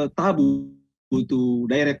sometimes taboo to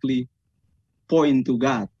directly point to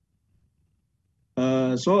God.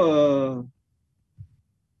 So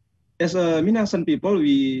as a Minahasan people,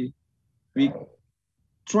 we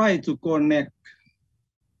try to connect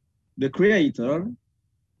the creator.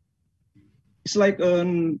 It's like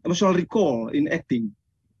an emotional recall in acting.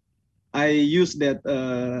 I use that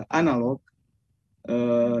analog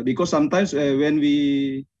because sometimes when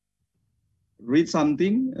we read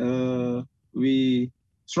something, we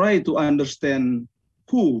try to understand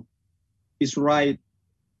who is write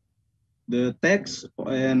the text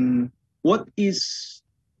and what is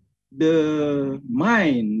the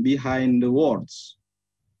mind behind the words.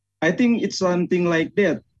 I think it's something like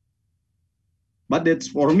that. But that's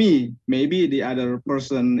for me. Maybe the other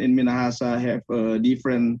person in Minahasa have a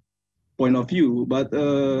different point of view. But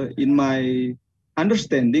in my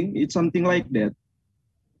understanding, it's something like that.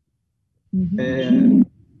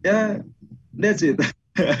 Yeah, that's it.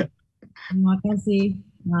 Terima kasih.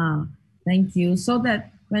 Thank you. So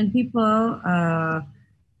that when people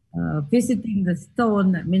visiting the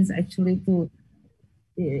stone, that means actually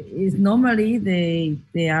is normally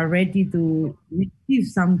they are ready to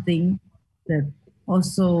receive something that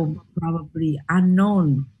also probably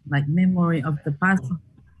unknown, like memory of the past,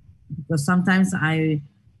 because sometimes I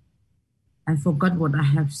forgot what I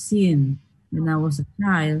have seen when I was a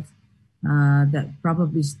child, that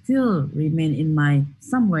probably still remain in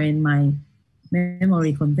somewhere in my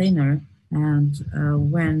memory container, and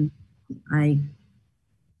when I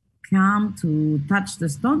come to touch the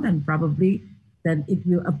stone, then probably then it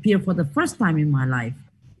will appear for the first time in my life.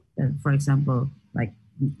 For example, like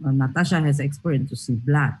Natasha has experienced to see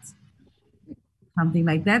blood. Something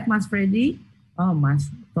like that, Mas Freddy? Oh, Mas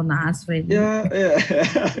Tonaas Freddy.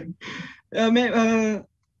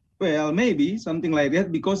 Well, maybe something like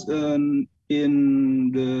that, because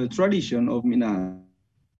in the tradition of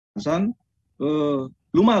Minahasan,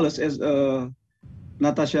 Lumales, as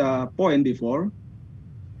Natasha pointed before,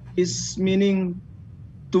 is meaning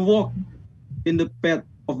to walk in the path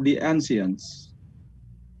of the ancients.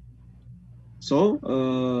 So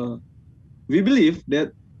we believe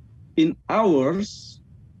that in ours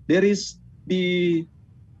there is the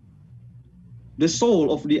the soul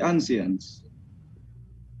of the ancients.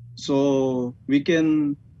 So we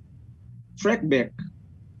can track back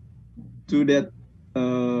to that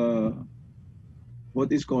what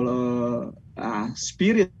is called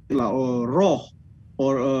spirit or roh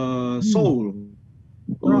or soul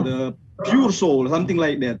or the pure soul, something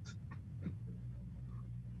like that.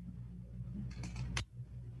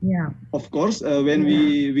 Yeah. Of course, when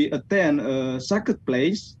we attend a sacred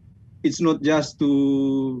place, it's not just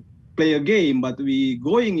to play a game, but we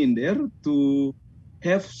going in there to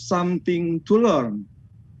have something to learn,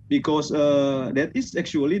 because that is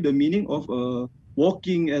actually the meaning of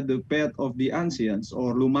walking at the path of the ancients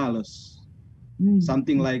or lumalus.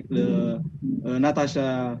 Something like the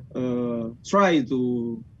Natasha try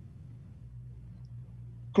to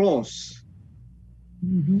close.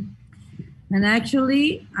 And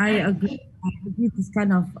actually, I agree. This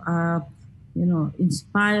kind of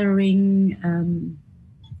inspiring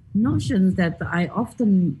notions that I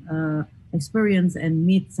often experience and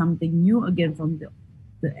meet something new again from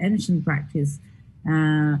the ancient practice,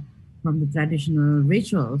 from the traditional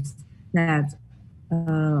rituals, that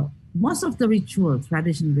most of the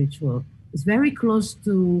traditional ritual, is very close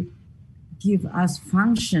to give us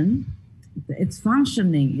function. It's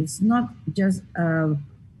functioning. It's not just, how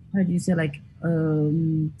do you say, like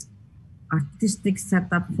artistic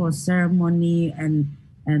setup for ceremony and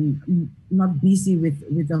not busy with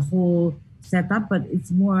the whole setup, but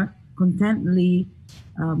it's more contently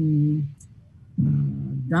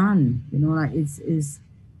done, like it's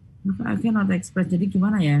I cannot express. Jadi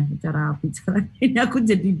gimana ya cara bicara ini, aku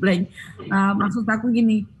jadi blank. Maksud aku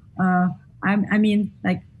gini, I mean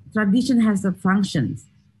like tradition has the functions.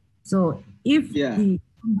 So if the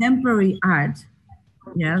contemporary art,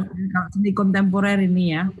 kalau seni kontemporer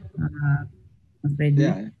ini ya, Mas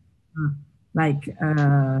Freddy, like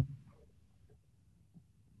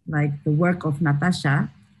the work of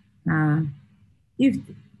Natasha, if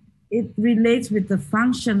it relates with the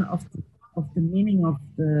function of the meaning of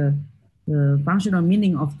the functional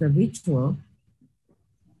meaning of the ritual,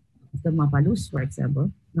 the Mapalus, for example.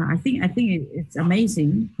 I think it's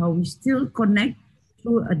amazing how we still connect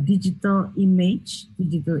through a digital image,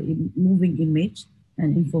 moving image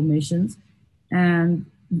and informations, and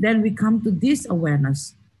then we come to this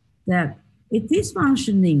awareness that it is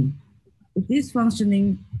functioning. It is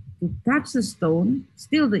functioning to touch the stone.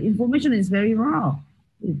 Still, the information is very raw.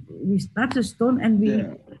 We touch the stone and we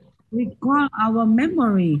recall our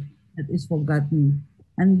memory that is forgotten.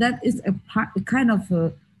 And that is a kind of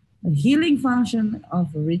a healing function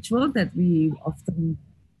of a ritual that we often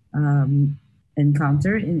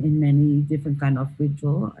encounter in many different kind of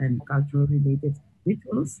ritual and cultural related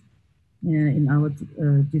rituals in our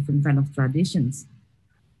different kind of traditions.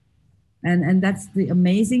 And that's the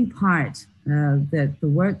amazing part, that the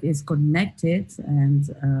work is connected, and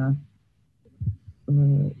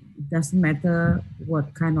it doesn't matter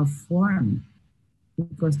what kind of form,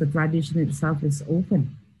 because the tradition itself is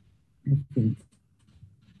open. I think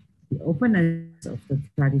the openness of the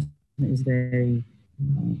tradition is very,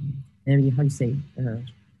 very, how you say,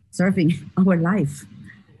 serving our life.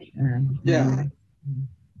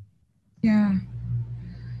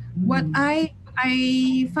 What I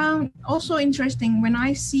found also interesting when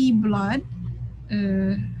I see blood,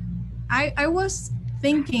 I was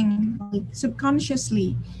thinking, like,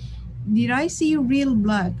 subconsciously, did I see real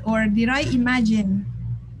blood or did I imagine?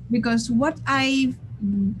 Because what I'm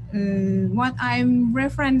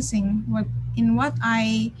referencing, what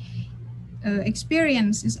I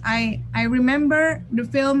experience is I remember the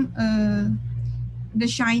film The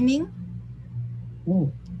Shining.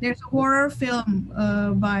 There's a horror film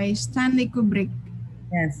by Stanley Kubrick.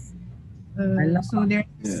 Yes. So there's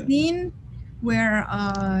a scene where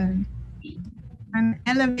an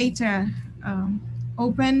elevator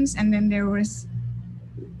opens, and then there was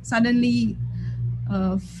suddenly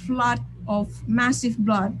a flood of massive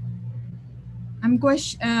blood. I'm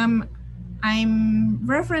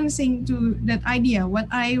referencing to that idea. What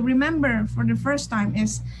I remember for the first time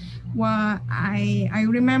is I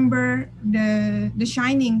remember the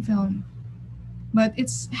Shining film, but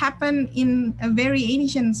it's happened in a very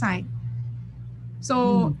ancient site.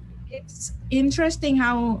 So it's interesting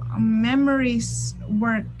how memories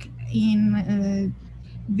work in a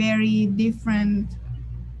very different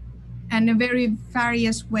and a very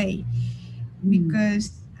various way,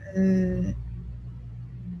 because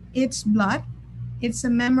it's blood, it's a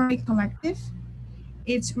memory collective,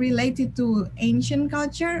 it's related to ancient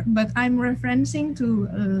culture, but I'm referencing to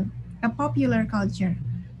a popular culture.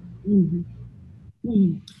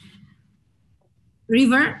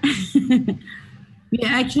 River, We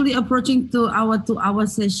are actually approaching to our 2-hour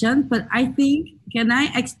session, but I think, can I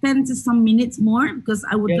extend to some minutes more? Because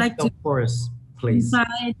I would like to, of course, please.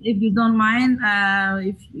 Inside, if you don't mind,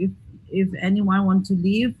 if anyone wants to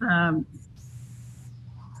leave,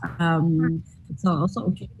 it's also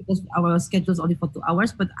okay because our schedule is only for 2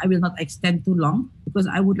 hours, but I will not extend too long because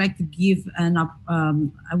I would like to give I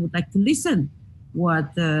would like to listen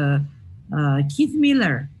what Keith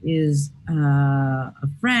Miller is a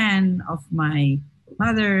friend of my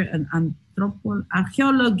father, an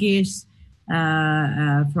archaeologist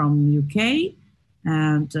from UK,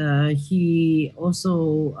 and he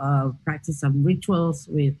also practiced some rituals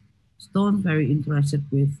with stone. Very interested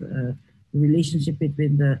with the relationship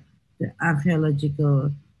between the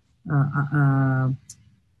archaeological,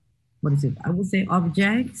 what is it? I would say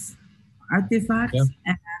objects, artifacts,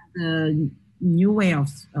 and the new way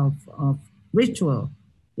of ritual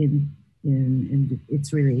in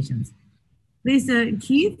its relations. Please,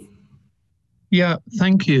 Keith. Yeah,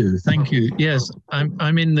 thank you. Yes,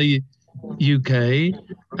 I'm in the UK,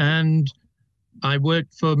 and I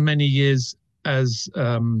worked for many years as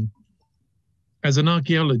an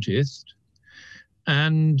archaeologist,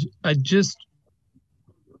 and I just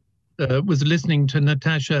was listening to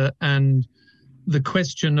Natasha and the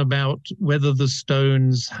question about whether the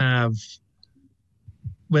stones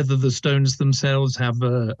themselves have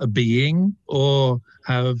a being or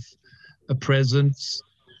have a presence.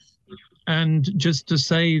 And just to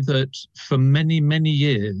say that for many, many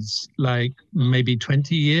years, like maybe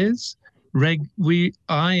 20 years,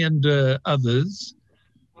 I and others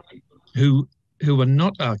who were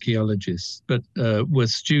not archaeologists, but were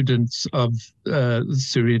students of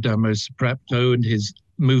Suryodamo Suprapto and his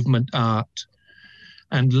movement art,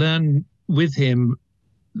 and learn with him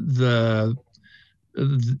the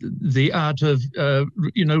art of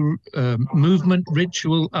movement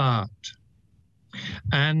ritual art.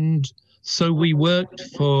 And so we worked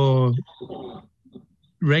for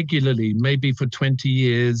regularly, maybe for 20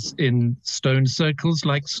 years, in stone circles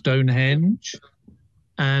like Stonehenge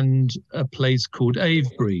and a place called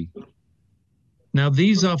Avebury. Now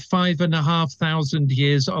these are 5,500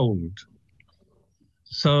 years old.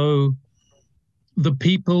 So the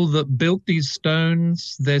people that built these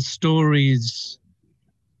stones, their stories,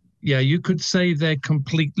 yeah, you could say they're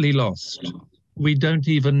completely lost. We don't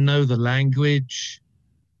even know the language.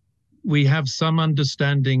 We have some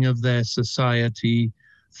understanding of their society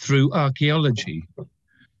through archaeology.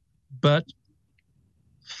 But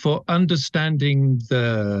for understanding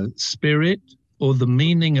the spirit or the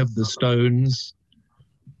meaning of the stones,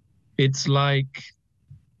 it's like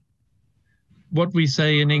what we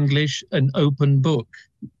say in English, an open book.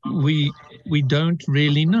 We don't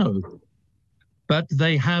really know, but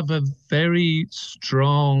they have a very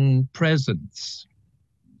strong presence.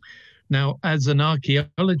 Now, as an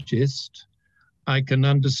archaeologist, I can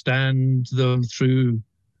understand them through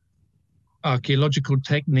archaeological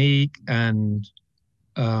technique and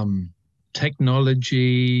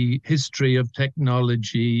technology, history of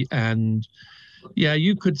technology, and yeah,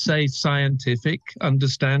 you could say scientific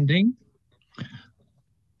understanding.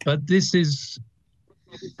 But this is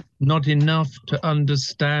not enough to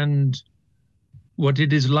understand what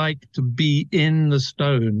it is like to be in the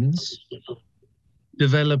stones,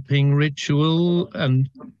 developing ritual and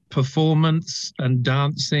performance and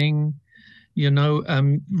dancing.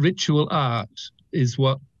 Ritual art is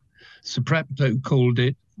what Suprapto called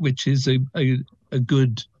it, which is a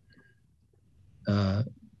good,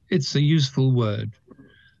 it's a useful word.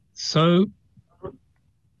 So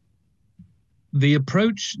the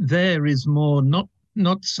approach there is more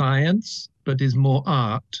not science, but is more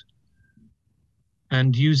art,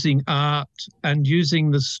 and using art and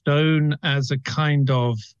using the stone as a kind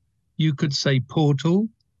of, you could say, portal,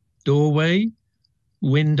 doorway,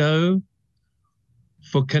 window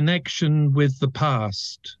for connection with the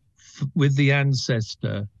past, with the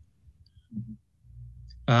ancestor.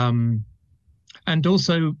 And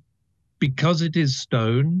also because it is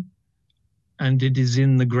stone and it is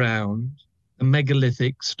in the ground, a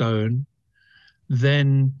megalithic stone,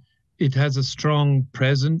 then it has a strong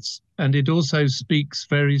presence, and it also speaks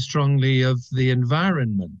very strongly of the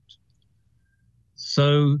environment.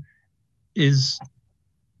 So is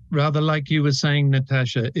rather like you were saying,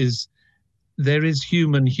 Natasha, is there is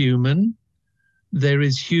human, there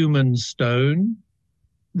is human stone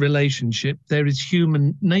relationship, there is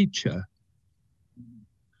human nature.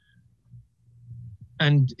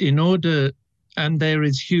 And there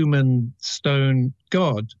is human stone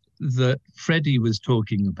God that Freddie was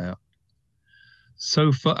talking about.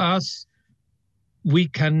 So for us, we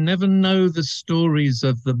can never know the stories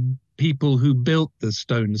of the people who built the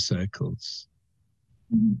stone circles.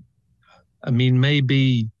 I mean,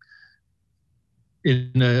 maybe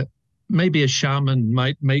maybe a shaman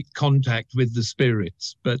might make contact with the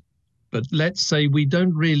spirits, but let's say we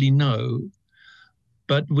don't really know,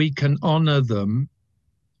 but we can honor them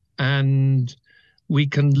and we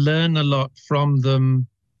can learn a lot from them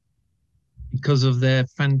because of their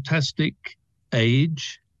fantastic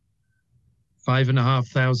age,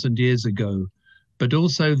 5,500 years ago, but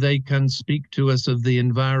also they can speak to us of the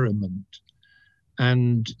environment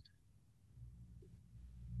and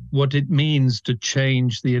what it means to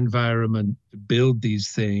change the environment, to build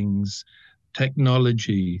these things,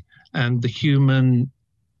 technology, and the human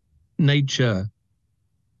nature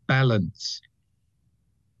balance.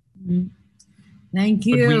 Thank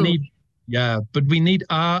you. But we need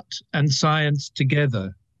art and science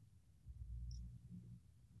together.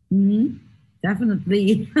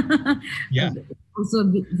 Definitely. Yeah.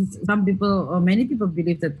 Also, some people or many people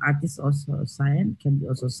believe that art is also science, can be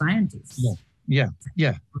also scientists. Yeah.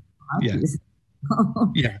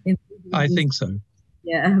 I think so.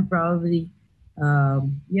 Yeah, probably.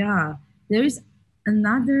 Yeah, there is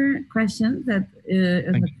another question that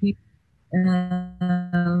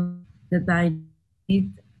that I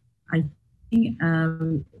need. I think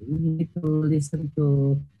we need to listen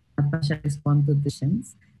to Natasha respond to the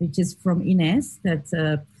questions, which is from Ines. That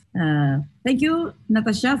thank you,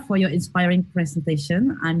 Natasha, for your inspiring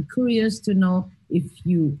presentation. I'm curious to know if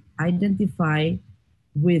you identify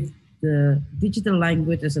with the digital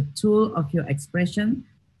language as a tool of your expression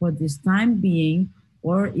for this time being,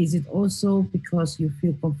 or is it also because you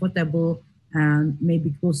feel comfortable and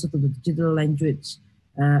maybe closer to the digital language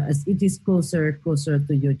as it is closer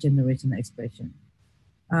to your generation expression?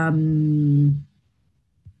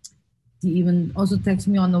 He even also text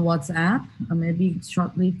me on the WhatsApp, maybe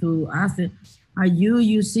shortly to ask, are you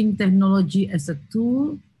using technology as a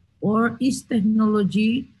tool, or is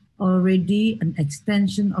technology already an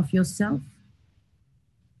extension of yourself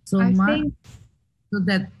so much so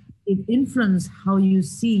that it influences how you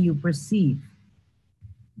see, you perceive?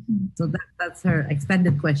 So that's her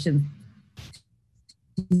extended question.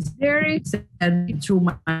 There is through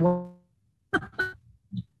my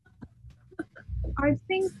I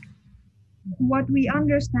think what we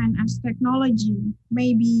understand as technology,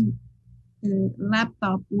 maybe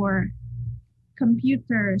laptop or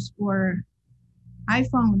computers or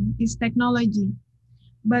iPhone is technology.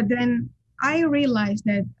 But then I realized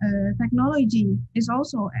that technology is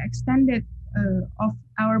also extended of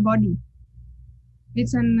our body.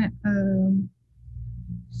 It's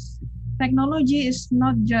technology is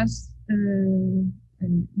not just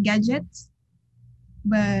gadgets,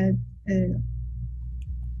 but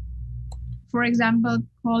for example,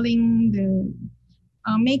 calling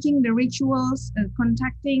making the rituals,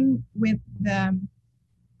 contacting with the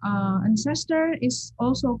ancestor is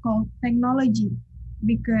also called technology,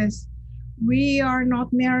 because we are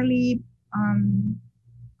not merely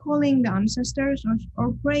calling the ancestors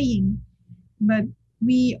or praying, but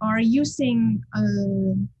we are using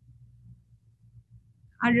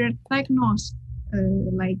other technos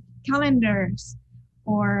like calendars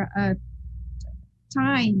or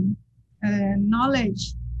time,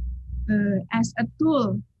 knowledge as a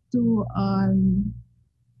tool to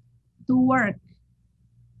work,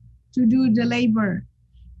 to do the labor.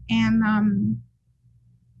 And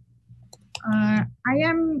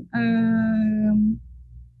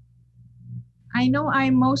I know I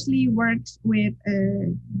mostly works with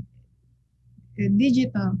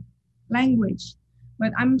digital language,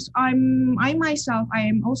 but I myself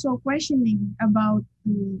am also questioning about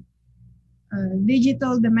the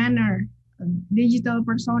digital demeanor, digital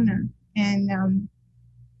persona, and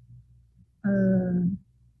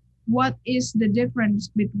what is the difference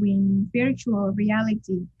between virtual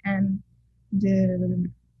reality and the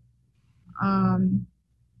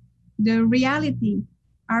reality?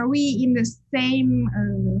 Are we in the same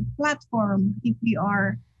platform if we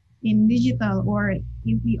are in digital or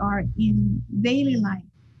if we are in daily life?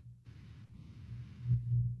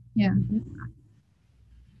 Yeah.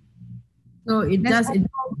 So it That's does.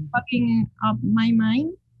 fucking up my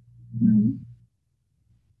mind.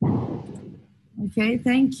 Okay,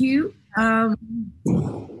 thank you.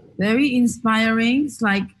 Very inspiring. It's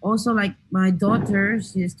like also like my daughter,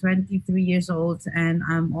 she's 23 years old, and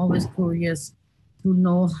I'm always curious to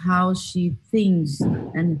know how she thinks.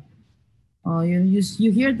 And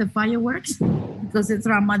you hear the fireworks because it's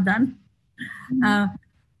Ramadan.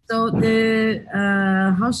 So the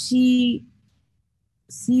how she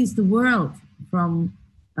sees the world from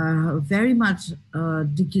very much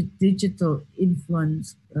digital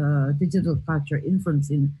influence, digital culture influence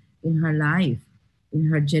in her life, in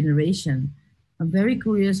her generation. I'm very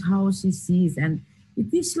curious how she sees, and it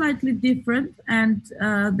is slightly different and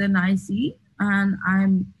than I see, and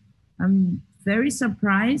I'm very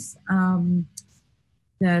surprised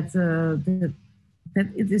that that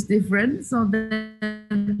it is different. So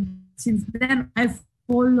then, since then, I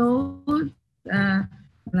followed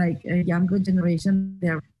like a younger generation,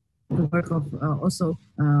 their work of also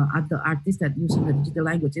other artists that using the digital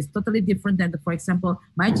language. It's totally different than, for example,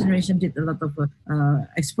 my generation did a lot of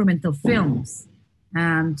experimental films.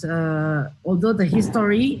 And although the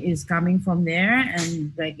history is coming from there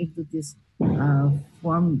and like into this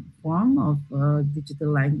form of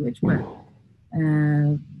digital language, but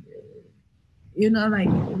you know, like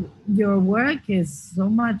your work is so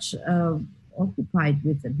much occupied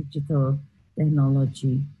with the digital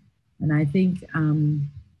technology, and I think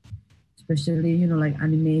especially, you know, like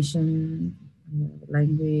animation,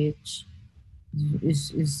 language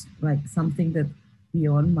is like something that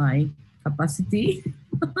beyond my capacity.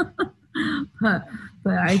 but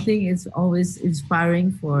I think it's always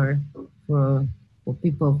inspiring for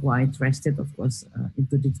people who are interested, of course,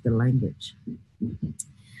 into digital language.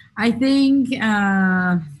 I think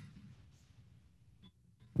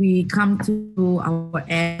we come to our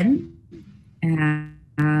end,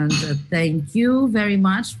 and thank you very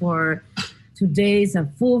much for today's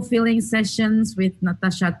fulfilling sessions with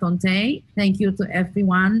Natasha Tontey. Thank you to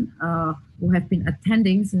everyone who have been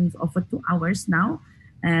attending since over 2 hours now.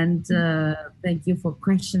 And thank you for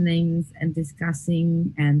questioning and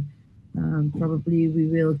discussing, and probably we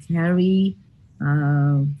will carry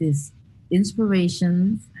these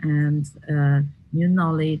inspirations and new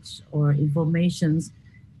knowledge or informations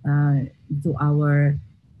to our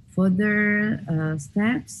further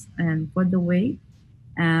steps and further way.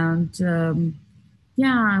 And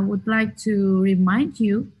yeah, I would like to remind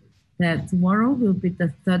you that tomorrow will be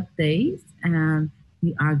the 3rd day, and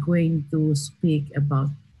we are going to speak about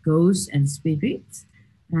ghosts and spirits,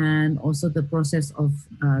 and also the process of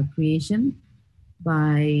creation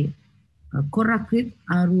by Korakrit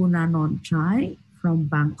Arunanonchai from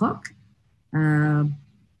Bangkok.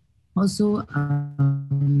 Also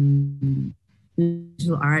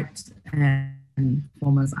visual art and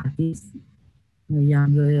performance artist, a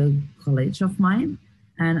younger colleague of mine.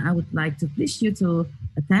 And I would like to please you to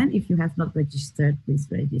attend. If you have not registered, please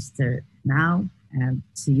register now, and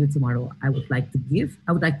see you tomorrow. I would like to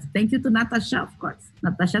thank you to Natasha, of course.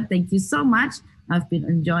 Natasha, thank you so much. I've been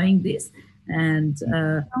enjoying this. And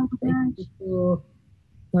thank you to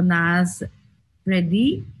Tonas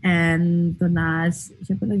Freddy and Tonas,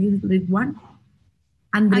 siapa lagi Ridwan?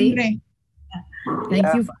 Andre. Thank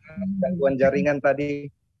you. Gangguan jaringan tadi.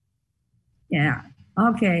 Yeah,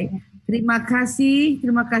 okay. Terima kasih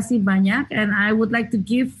banyak. And I would like to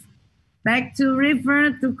give back to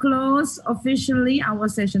River to close officially our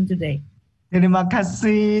session today. Terima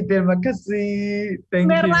kasih.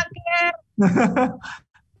 Thank you.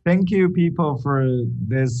 Thank you, people, for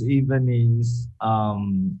this evening's,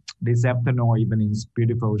 this afternoon or evening's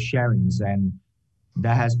beautiful sharings, and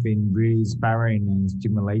that has been really inspiring and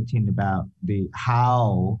stimulating about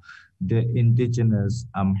how the indigenous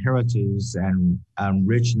heritage and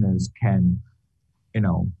richness can, you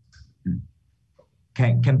know,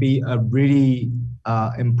 can be a really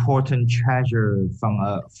important treasure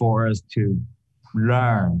for us to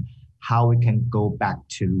learn how we can go back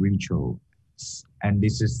to rituals. And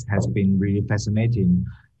this has been really fascinating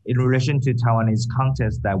in relation to Taiwanese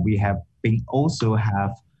context, that we have been also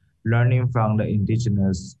have learning from the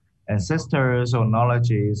indigenous ancestors or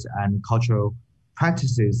knowledges and cultural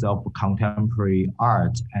practices of contemporary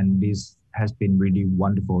art. And this has been really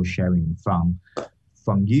wonderful sharing from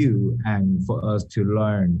you, and for us to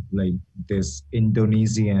learn like this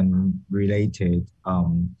Indonesian related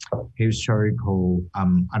historical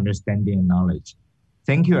understanding and knowledge.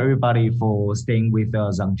 Thank you, everybody, for staying with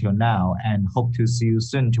us until now, and hope to see you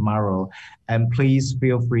soon tomorrow. And please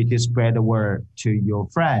feel free to spread the word to your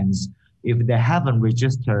friends. If they haven't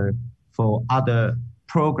registered for other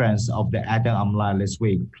programs of the Adam Online this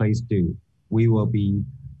week, please do. We will be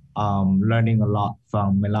learning a lot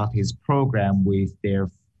from Melati's program with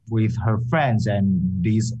her friends and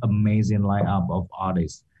this amazing lineup of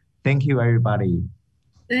artists. Thank you, everybody.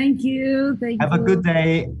 Thank you. Have a good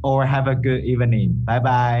day or have a good evening.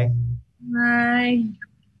 Bye-bye. Bye.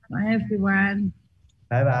 Bye, everyone.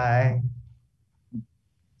 Bye-bye.